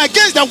blaspheme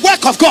against the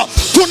work of God,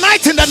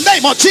 tonight in the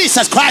name of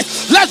Jesus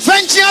Christ, let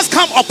vengeance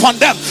come upon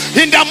them.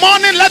 In the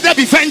morning, let there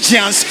be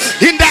vengeance.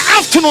 In the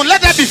afternoon,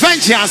 let there be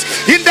vengeance.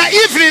 In the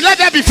evening, let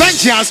there be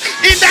vengeance.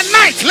 In the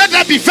night, let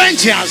there be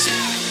vengeance.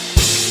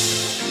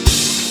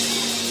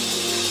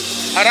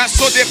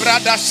 Araso de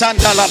brada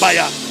santa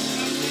labaya.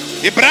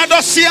 Ibrado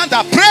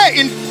sianda, pray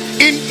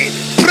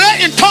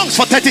in tongues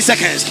for 30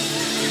 seconds.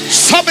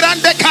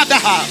 Sobrande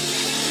kadaha.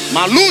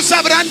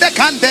 Malusa brande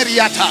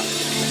kanderiata.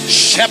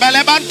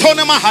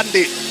 Shebelebantone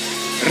mahandi.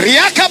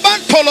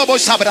 Riakabantolobo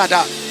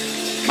sabrada.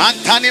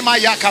 Mantani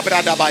mayaka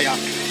brada baya.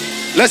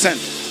 Listen.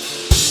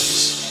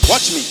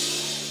 Watch me.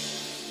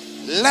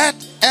 Let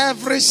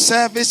every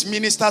service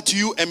minister to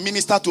you and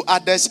minister to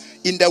others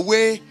in the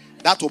way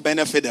that will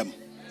benefit them.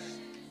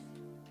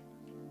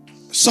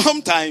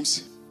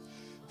 Sometimes,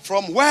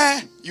 from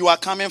where you are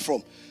coming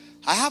from,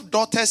 I have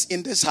daughters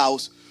in this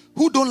house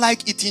who don't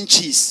like eating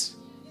cheese.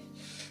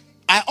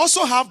 I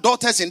also have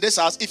daughters in this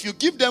house, if you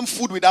give them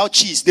food without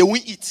cheese, they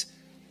won't eat.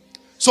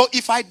 So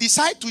if I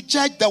decide to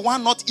judge the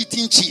one not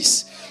eating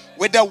cheese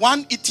with the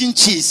one eating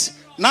cheese,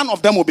 none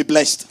of them will be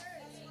blessed.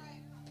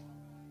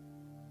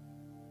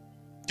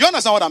 Do you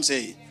understand what I'm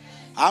saying?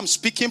 I'm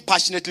speaking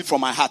passionately from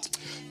my heart.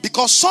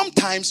 Because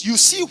sometimes you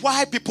see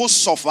why people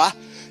suffer,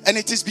 and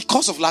it is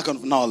because of lack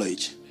of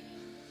knowledge.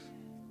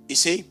 You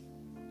see?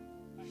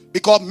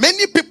 Because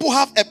many people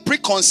have a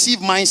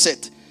preconceived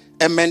mindset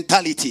and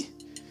mentality.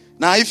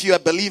 Now, if you're a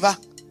believer,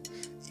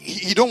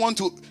 you don't want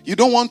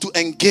to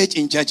engage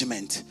in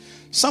judgment.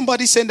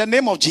 Somebody say, in the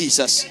name of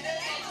Jesus,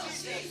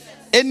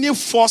 any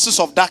forces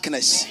of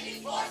darkness,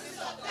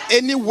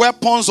 any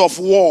weapons of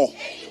war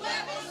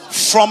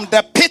from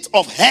the pit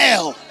of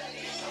hell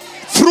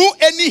through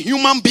any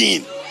human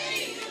being,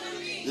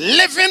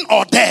 living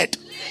or dead,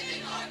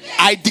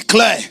 I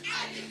declare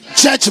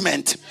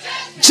judgment,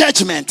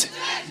 judgment,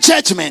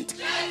 judgment.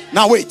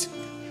 Now wait.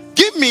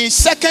 Give me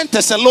 2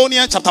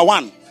 Thessalonians chapter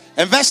 1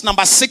 and verse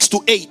number 6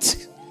 to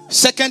 8.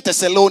 2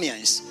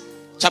 Thessalonians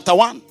chapter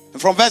 1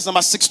 from verse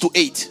number 6 to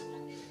 8.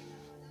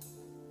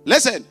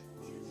 Listen,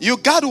 you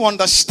got to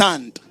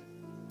understand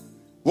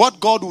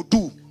what God will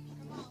do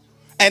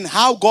and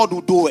how God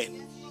will do it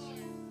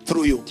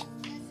through you.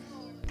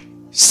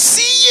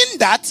 Seeing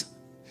that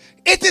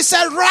it is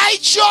a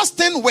righteous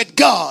thing with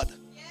God.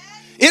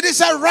 It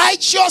is a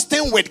righteous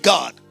thing with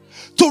God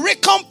to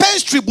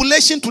recompense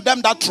tribulation to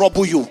them that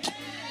trouble you.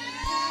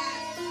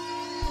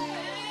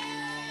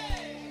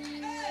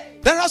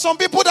 There are some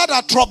people that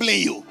are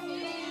troubling you.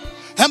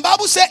 And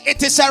Bible says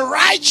it is a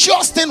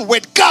righteous thing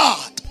with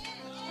God.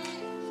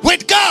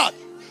 With God.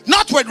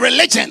 Not with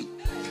religion.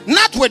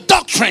 Not with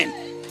doctrine.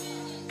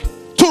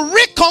 To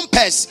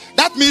recompense,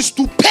 that means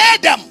to pay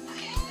them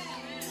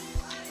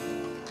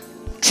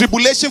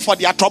tribulation for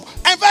their trouble.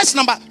 And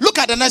look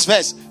at the next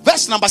verse.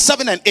 Verse number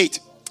 7 and 8.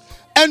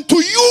 And to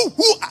you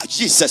who are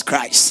Jesus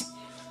Christ.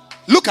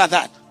 Look at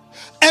that.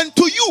 And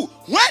to you,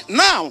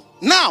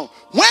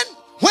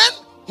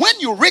 when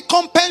you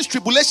recompense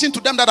tribulation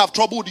to them that have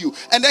troubled you.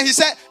 And then he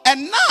said,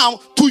 and now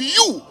to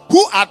you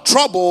who are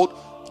troubled,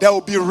 there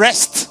will be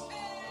rest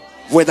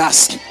with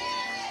us.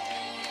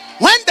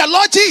 When the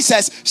Lord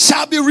Jesus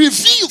shall be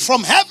revealed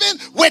from heaven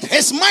with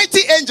his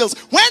mighty angels.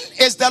 When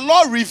is the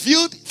Lord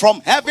revealed from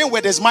heaven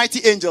with his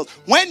mighty angels?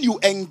 When you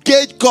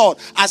engage God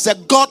as a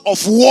God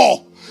of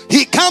war.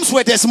 He comes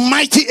with his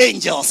mighty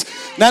angels.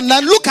 Now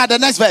look at the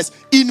next verse.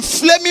 In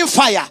flaming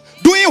fire.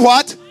 Doing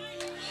what?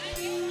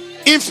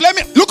 In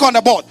flaming. Look on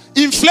the board.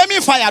 In flaming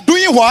fire.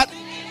 Doing what?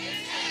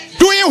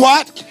 Doing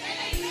what?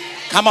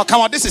 Come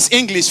on. This is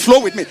English.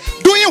 Flow with me.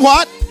 Doing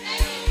what?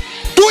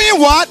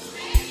 Doing what?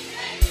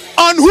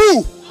 On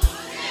who?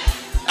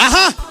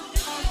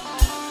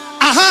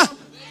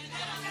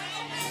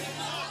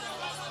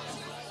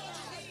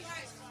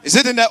 Is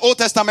it in the Old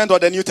Testament or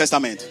the New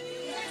Testament?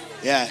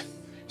 Yeah.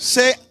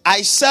 Say,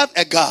 I serve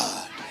a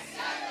God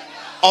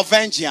of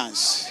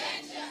vengeance.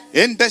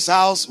 In this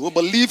house, we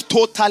believe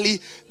totally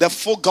the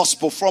full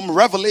gospel from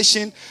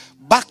Revelation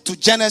back to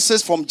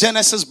Genesis, from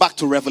Genesis back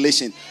to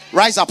Revelation.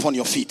 Rise up on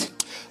your feet.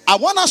 I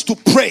want us to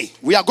pray.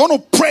 We are going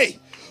to pray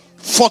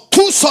for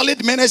 2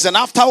 solid minutes, and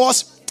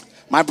afterwards,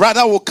 my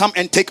brother will come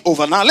and take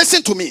over. Now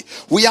listen to me.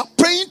 We are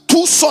praying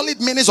 2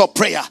 solid minutes of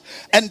prayer.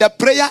 And the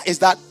prayer is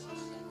that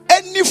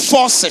any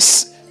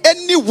forces,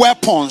 any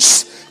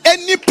weapons,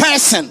 any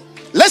person,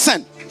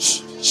 listen,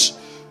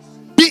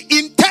 Be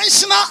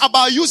intentional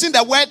about using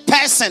the word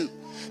person,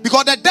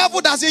 because the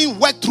devil doesn't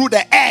work through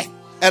the air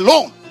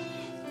alone.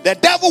 The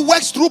devil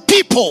works through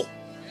people.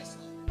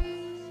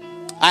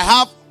 I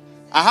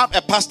have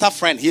a pastor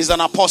friend. He's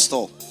an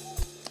apostle.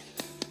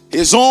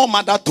 His own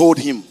mother told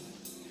him,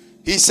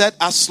 he said,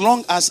 as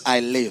long as I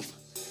live,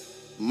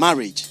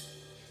 marriage,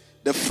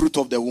 the fruit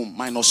of the womb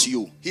minus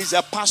you. He's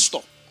a pastor.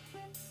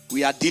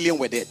 We are dealing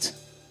with it.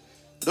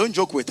 Don't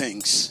joke with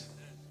things.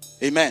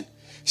 Amen.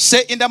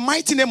 Say, in the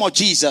mighty name of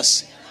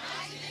Jesus,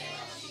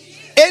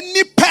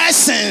 any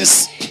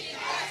persons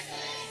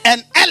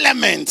and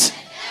element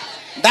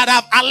that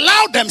have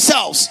allowed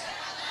themselves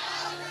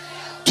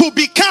to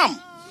become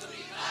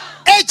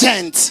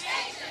agents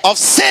of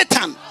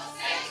Satan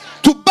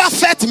to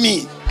buffet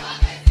me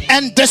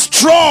and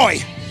destroy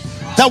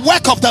the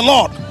work of the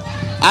Lord,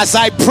 as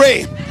I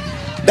pray,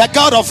 the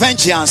God of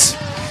vengeance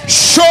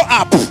show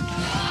up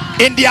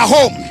in their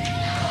home,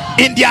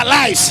 in their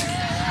lives,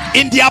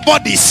 in their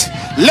bodies.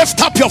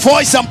 Lift up your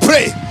voice and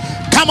pray.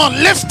 Come on,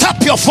 lift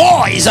up your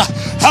voice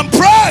and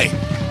pray.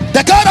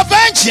 The God of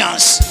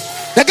vengeance,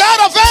 the God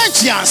of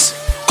vengeance,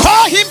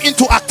 call him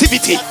into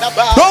activity.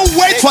 Don't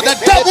wait for the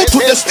devil to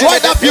destroy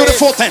that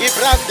beautiful thing.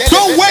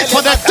 Don't wait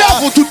for the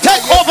devil to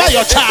take over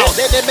your child.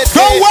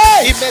 Don't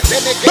wait.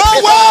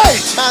 Don't wait.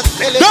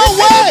 Don't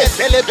wait.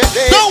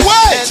 Don't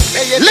wait.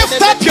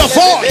 Lift up your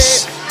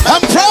voice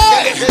and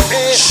pray.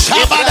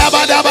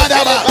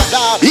 Shabadabadabadaba.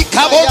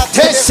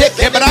 Ikabote se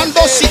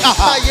quebrando si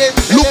aha.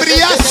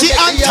 Lubriasi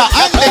anta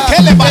ande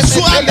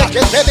kelebasuanda.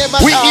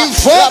 We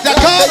invoke the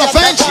God of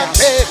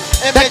vengeance.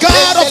 The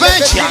God of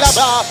vengeance.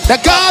 The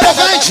God of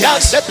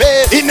vengeance.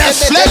 In a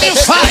flaming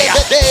fire.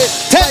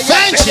 Take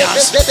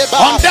vengeance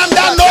on them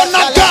that know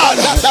not God.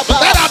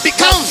 That have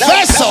become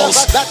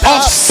vessels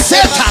of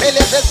Satan.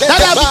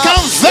 That have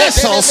become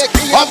vessels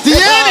of the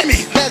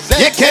enemy.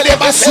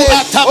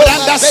 Yekelebasuata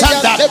branda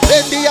sanda. Whether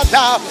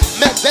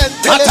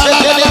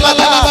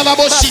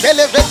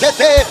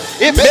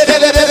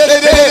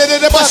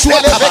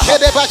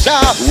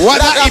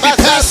it be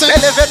person,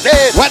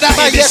 whether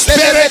it be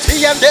spirit,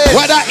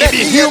 whether it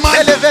be human,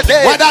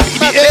 whether it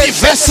be any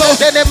vessel,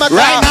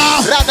 right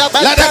now,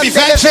 let there be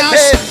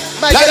vengeance.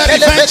 Let there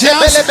be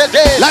vengeance.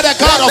 Let the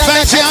God of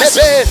vengeance.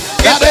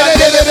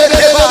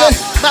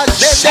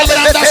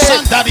 Shabranda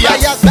Sandaria,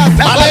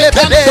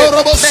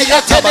 Malekandorobo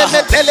Siataba,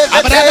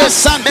 Abrada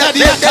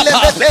Sandaria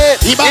Kapa,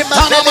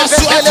 Ibatana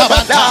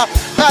Masuatabanta.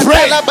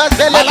 Pray,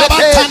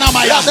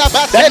 Malabatanamaya.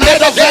 The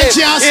night of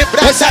vengeance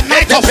is a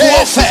night of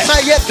warfare.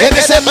 It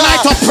is a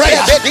night of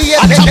prayer.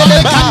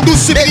 Atabakandu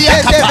Sibiria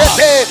Kapa,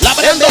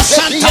 Labrando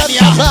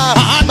Santania,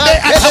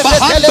 Mahande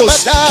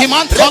Atabahandus,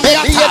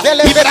 Kimantomiata,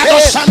 Ibrado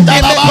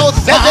Santalaba,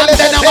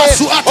 Mahande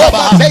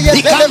Namasuataba,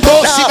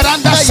 Ikando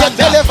Sibranda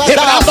Santa,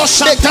 Ibrado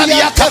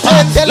Santania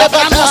Kapa,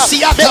 Labrando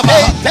Siataba,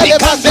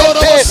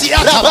 Ikandoro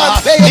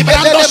Siataba,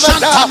 Ibrando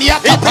Santania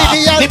Kapa,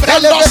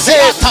 Ibrando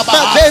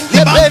Siataba,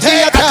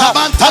 Ibante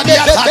Akaba.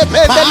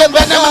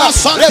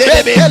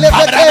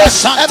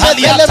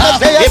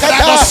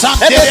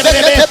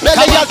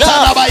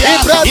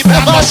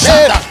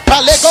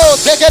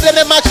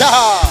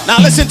 Now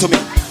listen to me.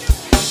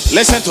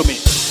 Listen to me.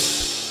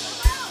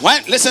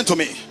 Listen to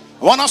me.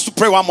 I want us to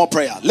pray one more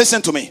prayer.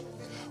 Listen to me.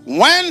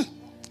 When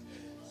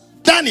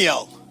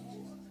Daniel,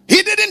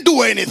 he didn't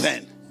do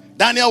anything.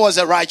 Daniel was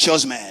a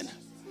righteous man.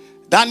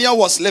 Daniel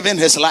was living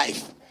his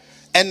life.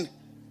 And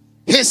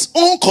his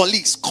own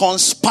colleagues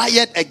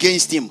conspired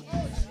against him.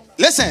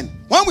 Listen,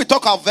 when we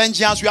talk of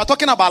vengeance, we are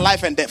talking about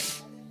life and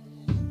death.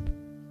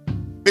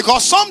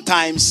 Because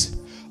sometimes,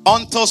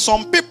 until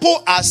some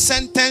people are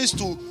sentenced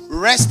to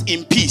rest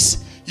in peace,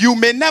 you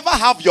may never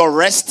have your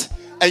rest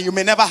and you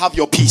may never have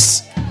your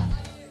peace.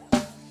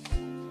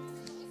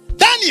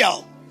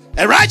 Daniel,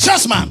 a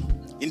righteous man,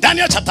 in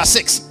Daniel chapter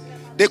 6,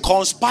 they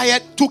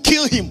conspired to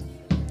kill him.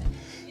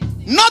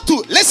 Not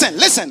to,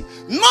 listen,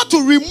 not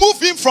to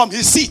remove him from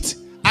his seat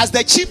as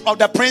the chief of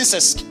the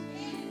princes,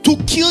 to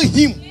kill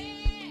him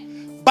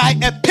by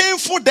a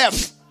painful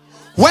death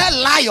where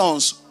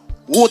lions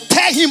will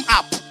tear him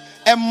up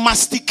and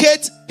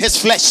masticate his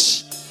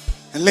flesh.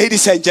 And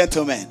ladies and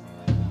gentlemen,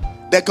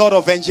 the God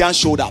of vengeance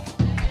showed up.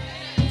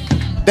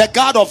 The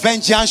God of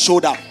vengeance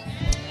showed up.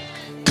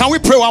 Can we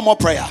pray one more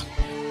prayer?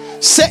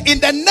 Say, in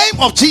the name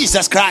of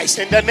Jesus Christ.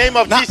 In the name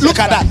of now, Jesus look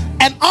at Christ.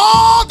 that. And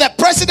all the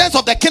presidents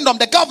of the kingdom,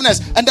 the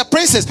governors and the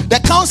princes, the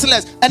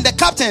counselors and the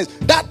captains,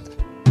 that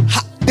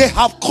they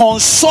have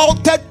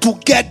consulted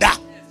together.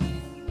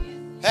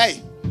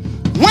 Hey,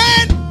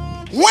 when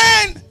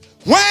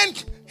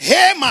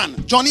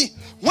Haman, Johnny,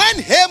 when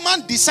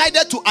Haman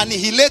decided to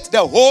annihilate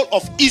the whole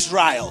of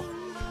Israel,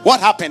 what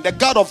happened? The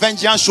God of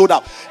vengeance showed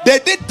up. They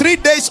did 3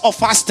 days of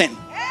fasting.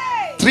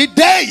 3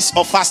 days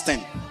of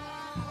fasting.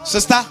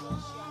 Sister,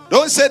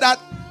 don't say that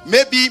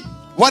maybe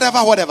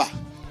whatever.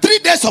 3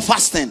 days of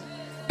fasting.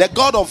 The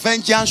God of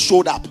vengeance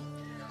showed up.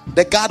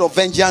 The God of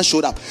vengeance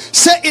showed up.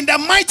 Say, in the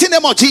mighty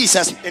name of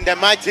Jesus. In the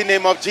mighty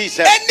name of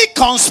Jesus. Any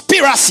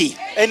conspiracy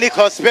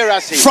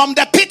from from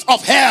the pit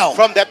of hell.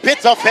 From the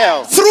pits of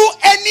hell. Through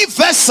any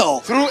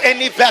vessel. Through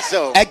any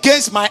vessel.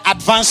 Against my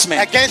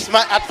advancement. Against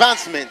my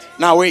advancement.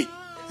 Now wait.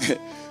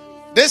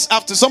 This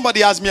after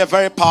somebody asked me a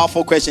very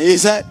powerful question. He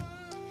said,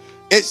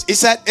 is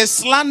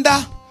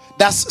slander,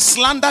 does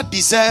slander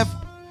deserve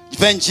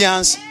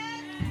vengeance?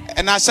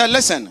 And I said,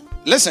 listen.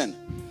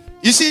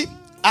 You see,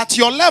 at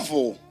your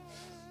level,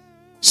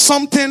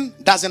 something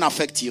doesn't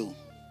affect you.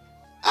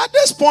 At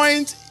this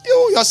point,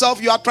 you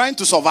yourself, you are trying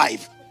to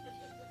survive.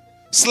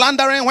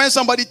 Slandering, when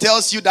somebody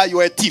tells you that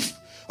you are a thief,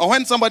 or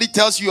when somebody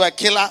tells you are a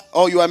killer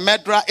or you are a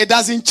murderer, it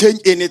doesn't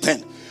change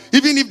anything.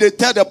 Even if they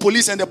tell the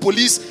police and the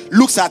police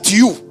looks at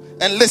you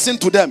and listen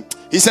to them,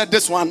 he said,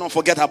 this one, don't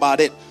forget about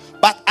it.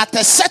 But at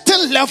a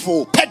certain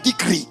level,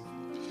 pedigree,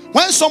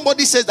 when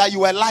somebody says that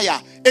you are a liar,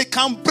 it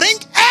can bring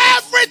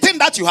everything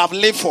that you have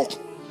lived for.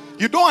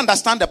 You don't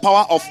understand the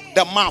power of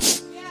the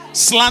mouth.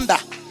 Slander.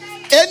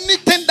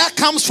 Anything that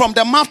comes from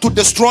the mouth to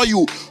destroy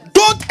you,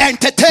 don't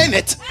entertain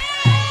it.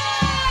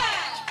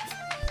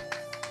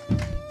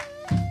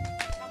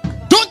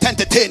 Don't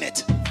entertain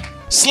it.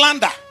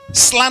 Slander.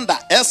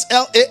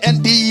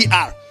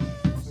 S-L-A-N-D-E-R.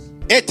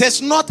 It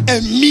is not a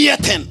mere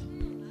thing.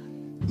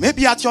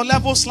 Maybe at your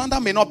level,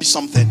 slander may not be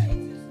something.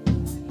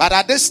 But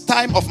at this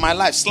time of my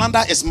life,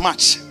 slander is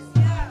much.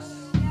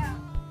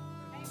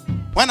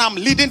 When I'm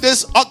leading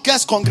this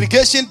August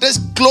congregation, this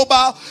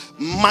global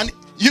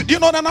you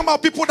know the number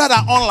of people that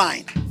are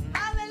online.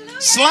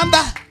 Hallelujah.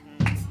 Slander.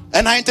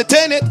 And I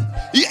entertain it.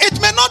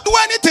 It may not do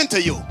anything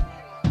to you.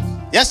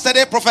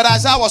 Yesterday, Prophet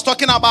Isaiah was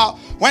talking about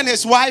when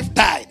his wife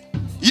died.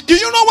 Do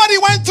you know what he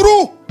went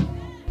through?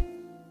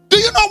 Do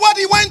you know what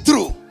he went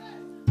through?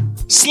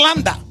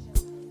 Slander.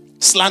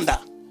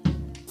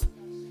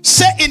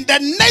 Say, in the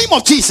name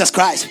of Jesus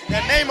Christ. In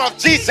the name of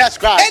Jesus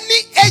Christ.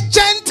 Any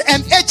agent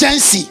and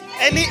agency.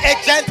 Any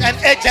agent and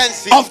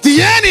agency. Of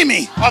the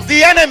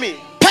enemy.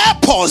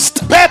 Purposed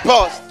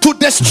to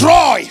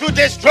destroy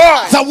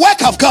the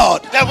work of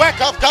God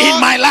in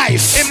my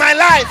life.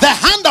 The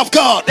hand of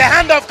God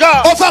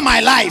over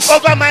my life.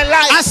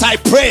 As I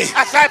pray,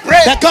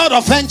 the God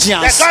of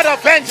vengeance,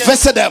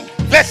 visit them.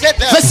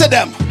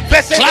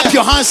 Clap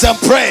your hands and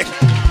pray.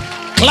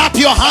 Clap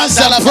your hands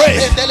and pray.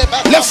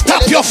 Lift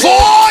up your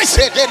voice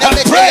and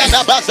pray.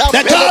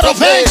 The God of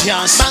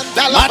vengeance.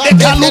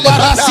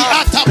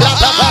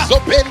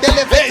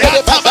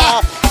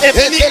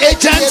 Any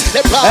agent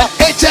and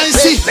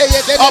agency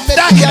of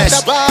darkness,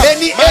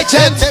 any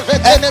agent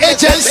and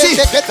agency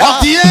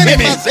of the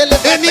enemy,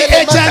 any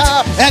agent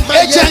and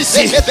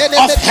agency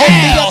of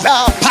hell,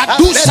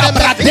 Padusa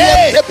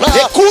Brade,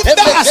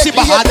 Ekunda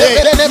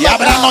Asibahade,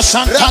 Yabrano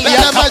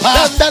Santalia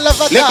Kapa,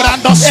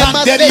 Lebrando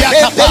Santeria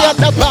Kapa,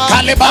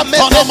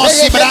 Calibantono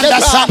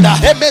Mosibranda Sanda,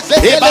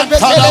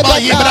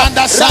 Ebantono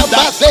Yibranda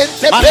Sanda,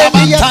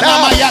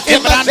 Malabantana Mayake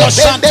Brando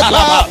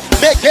Santalaba.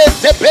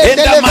 In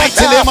the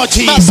mighty name of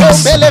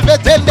Jesus. In the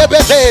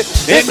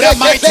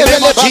mighty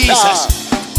name of Jesus.